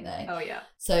you, don't they? Oh yeah.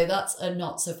 So that's a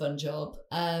not so fun job.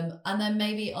 And then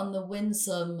maybe on the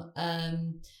winsome,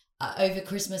 over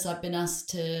Christmas, I've been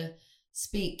asked to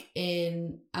speak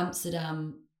in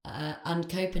Amsterdam and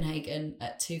Copenhagen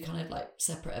at 2 kind of like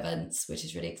separate events, which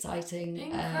is really exciting.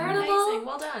 Incredible.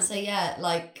 Well done. So yeah,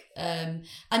 like, and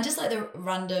just like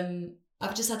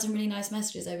I've just had some really nice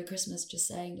messages over Christmas just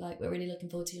saying like, we're really looking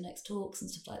forward to your next talks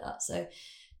and stuff like that. So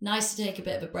nice to take a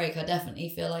bit of a break. I definitely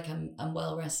feel like I'm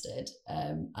well rested,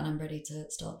 and I'm ready to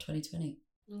start 2020.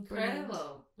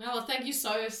 Incredible. Well, thank you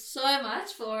so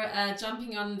much for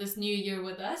jumping on this new year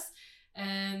with us.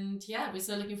 And yeah, we're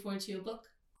so looking forward to your book.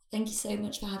 Thank you so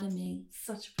much for having me.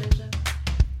 Such a pleasure.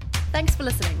 Thanks for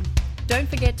listening. Don't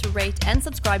forget to rate and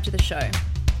subscribe to the show.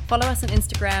 Follow us on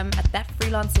Instagram at That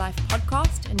Freelance Life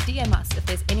Podcast, and DM us if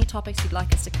there's any topics you'd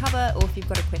like us to cover or if you've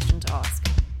got a question to ask.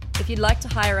 If you'd like to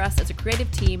hire us as a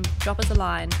creative team, drop us a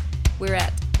line. We're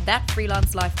at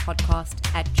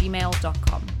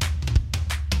thatfreelancelifepodcast@gmail.com.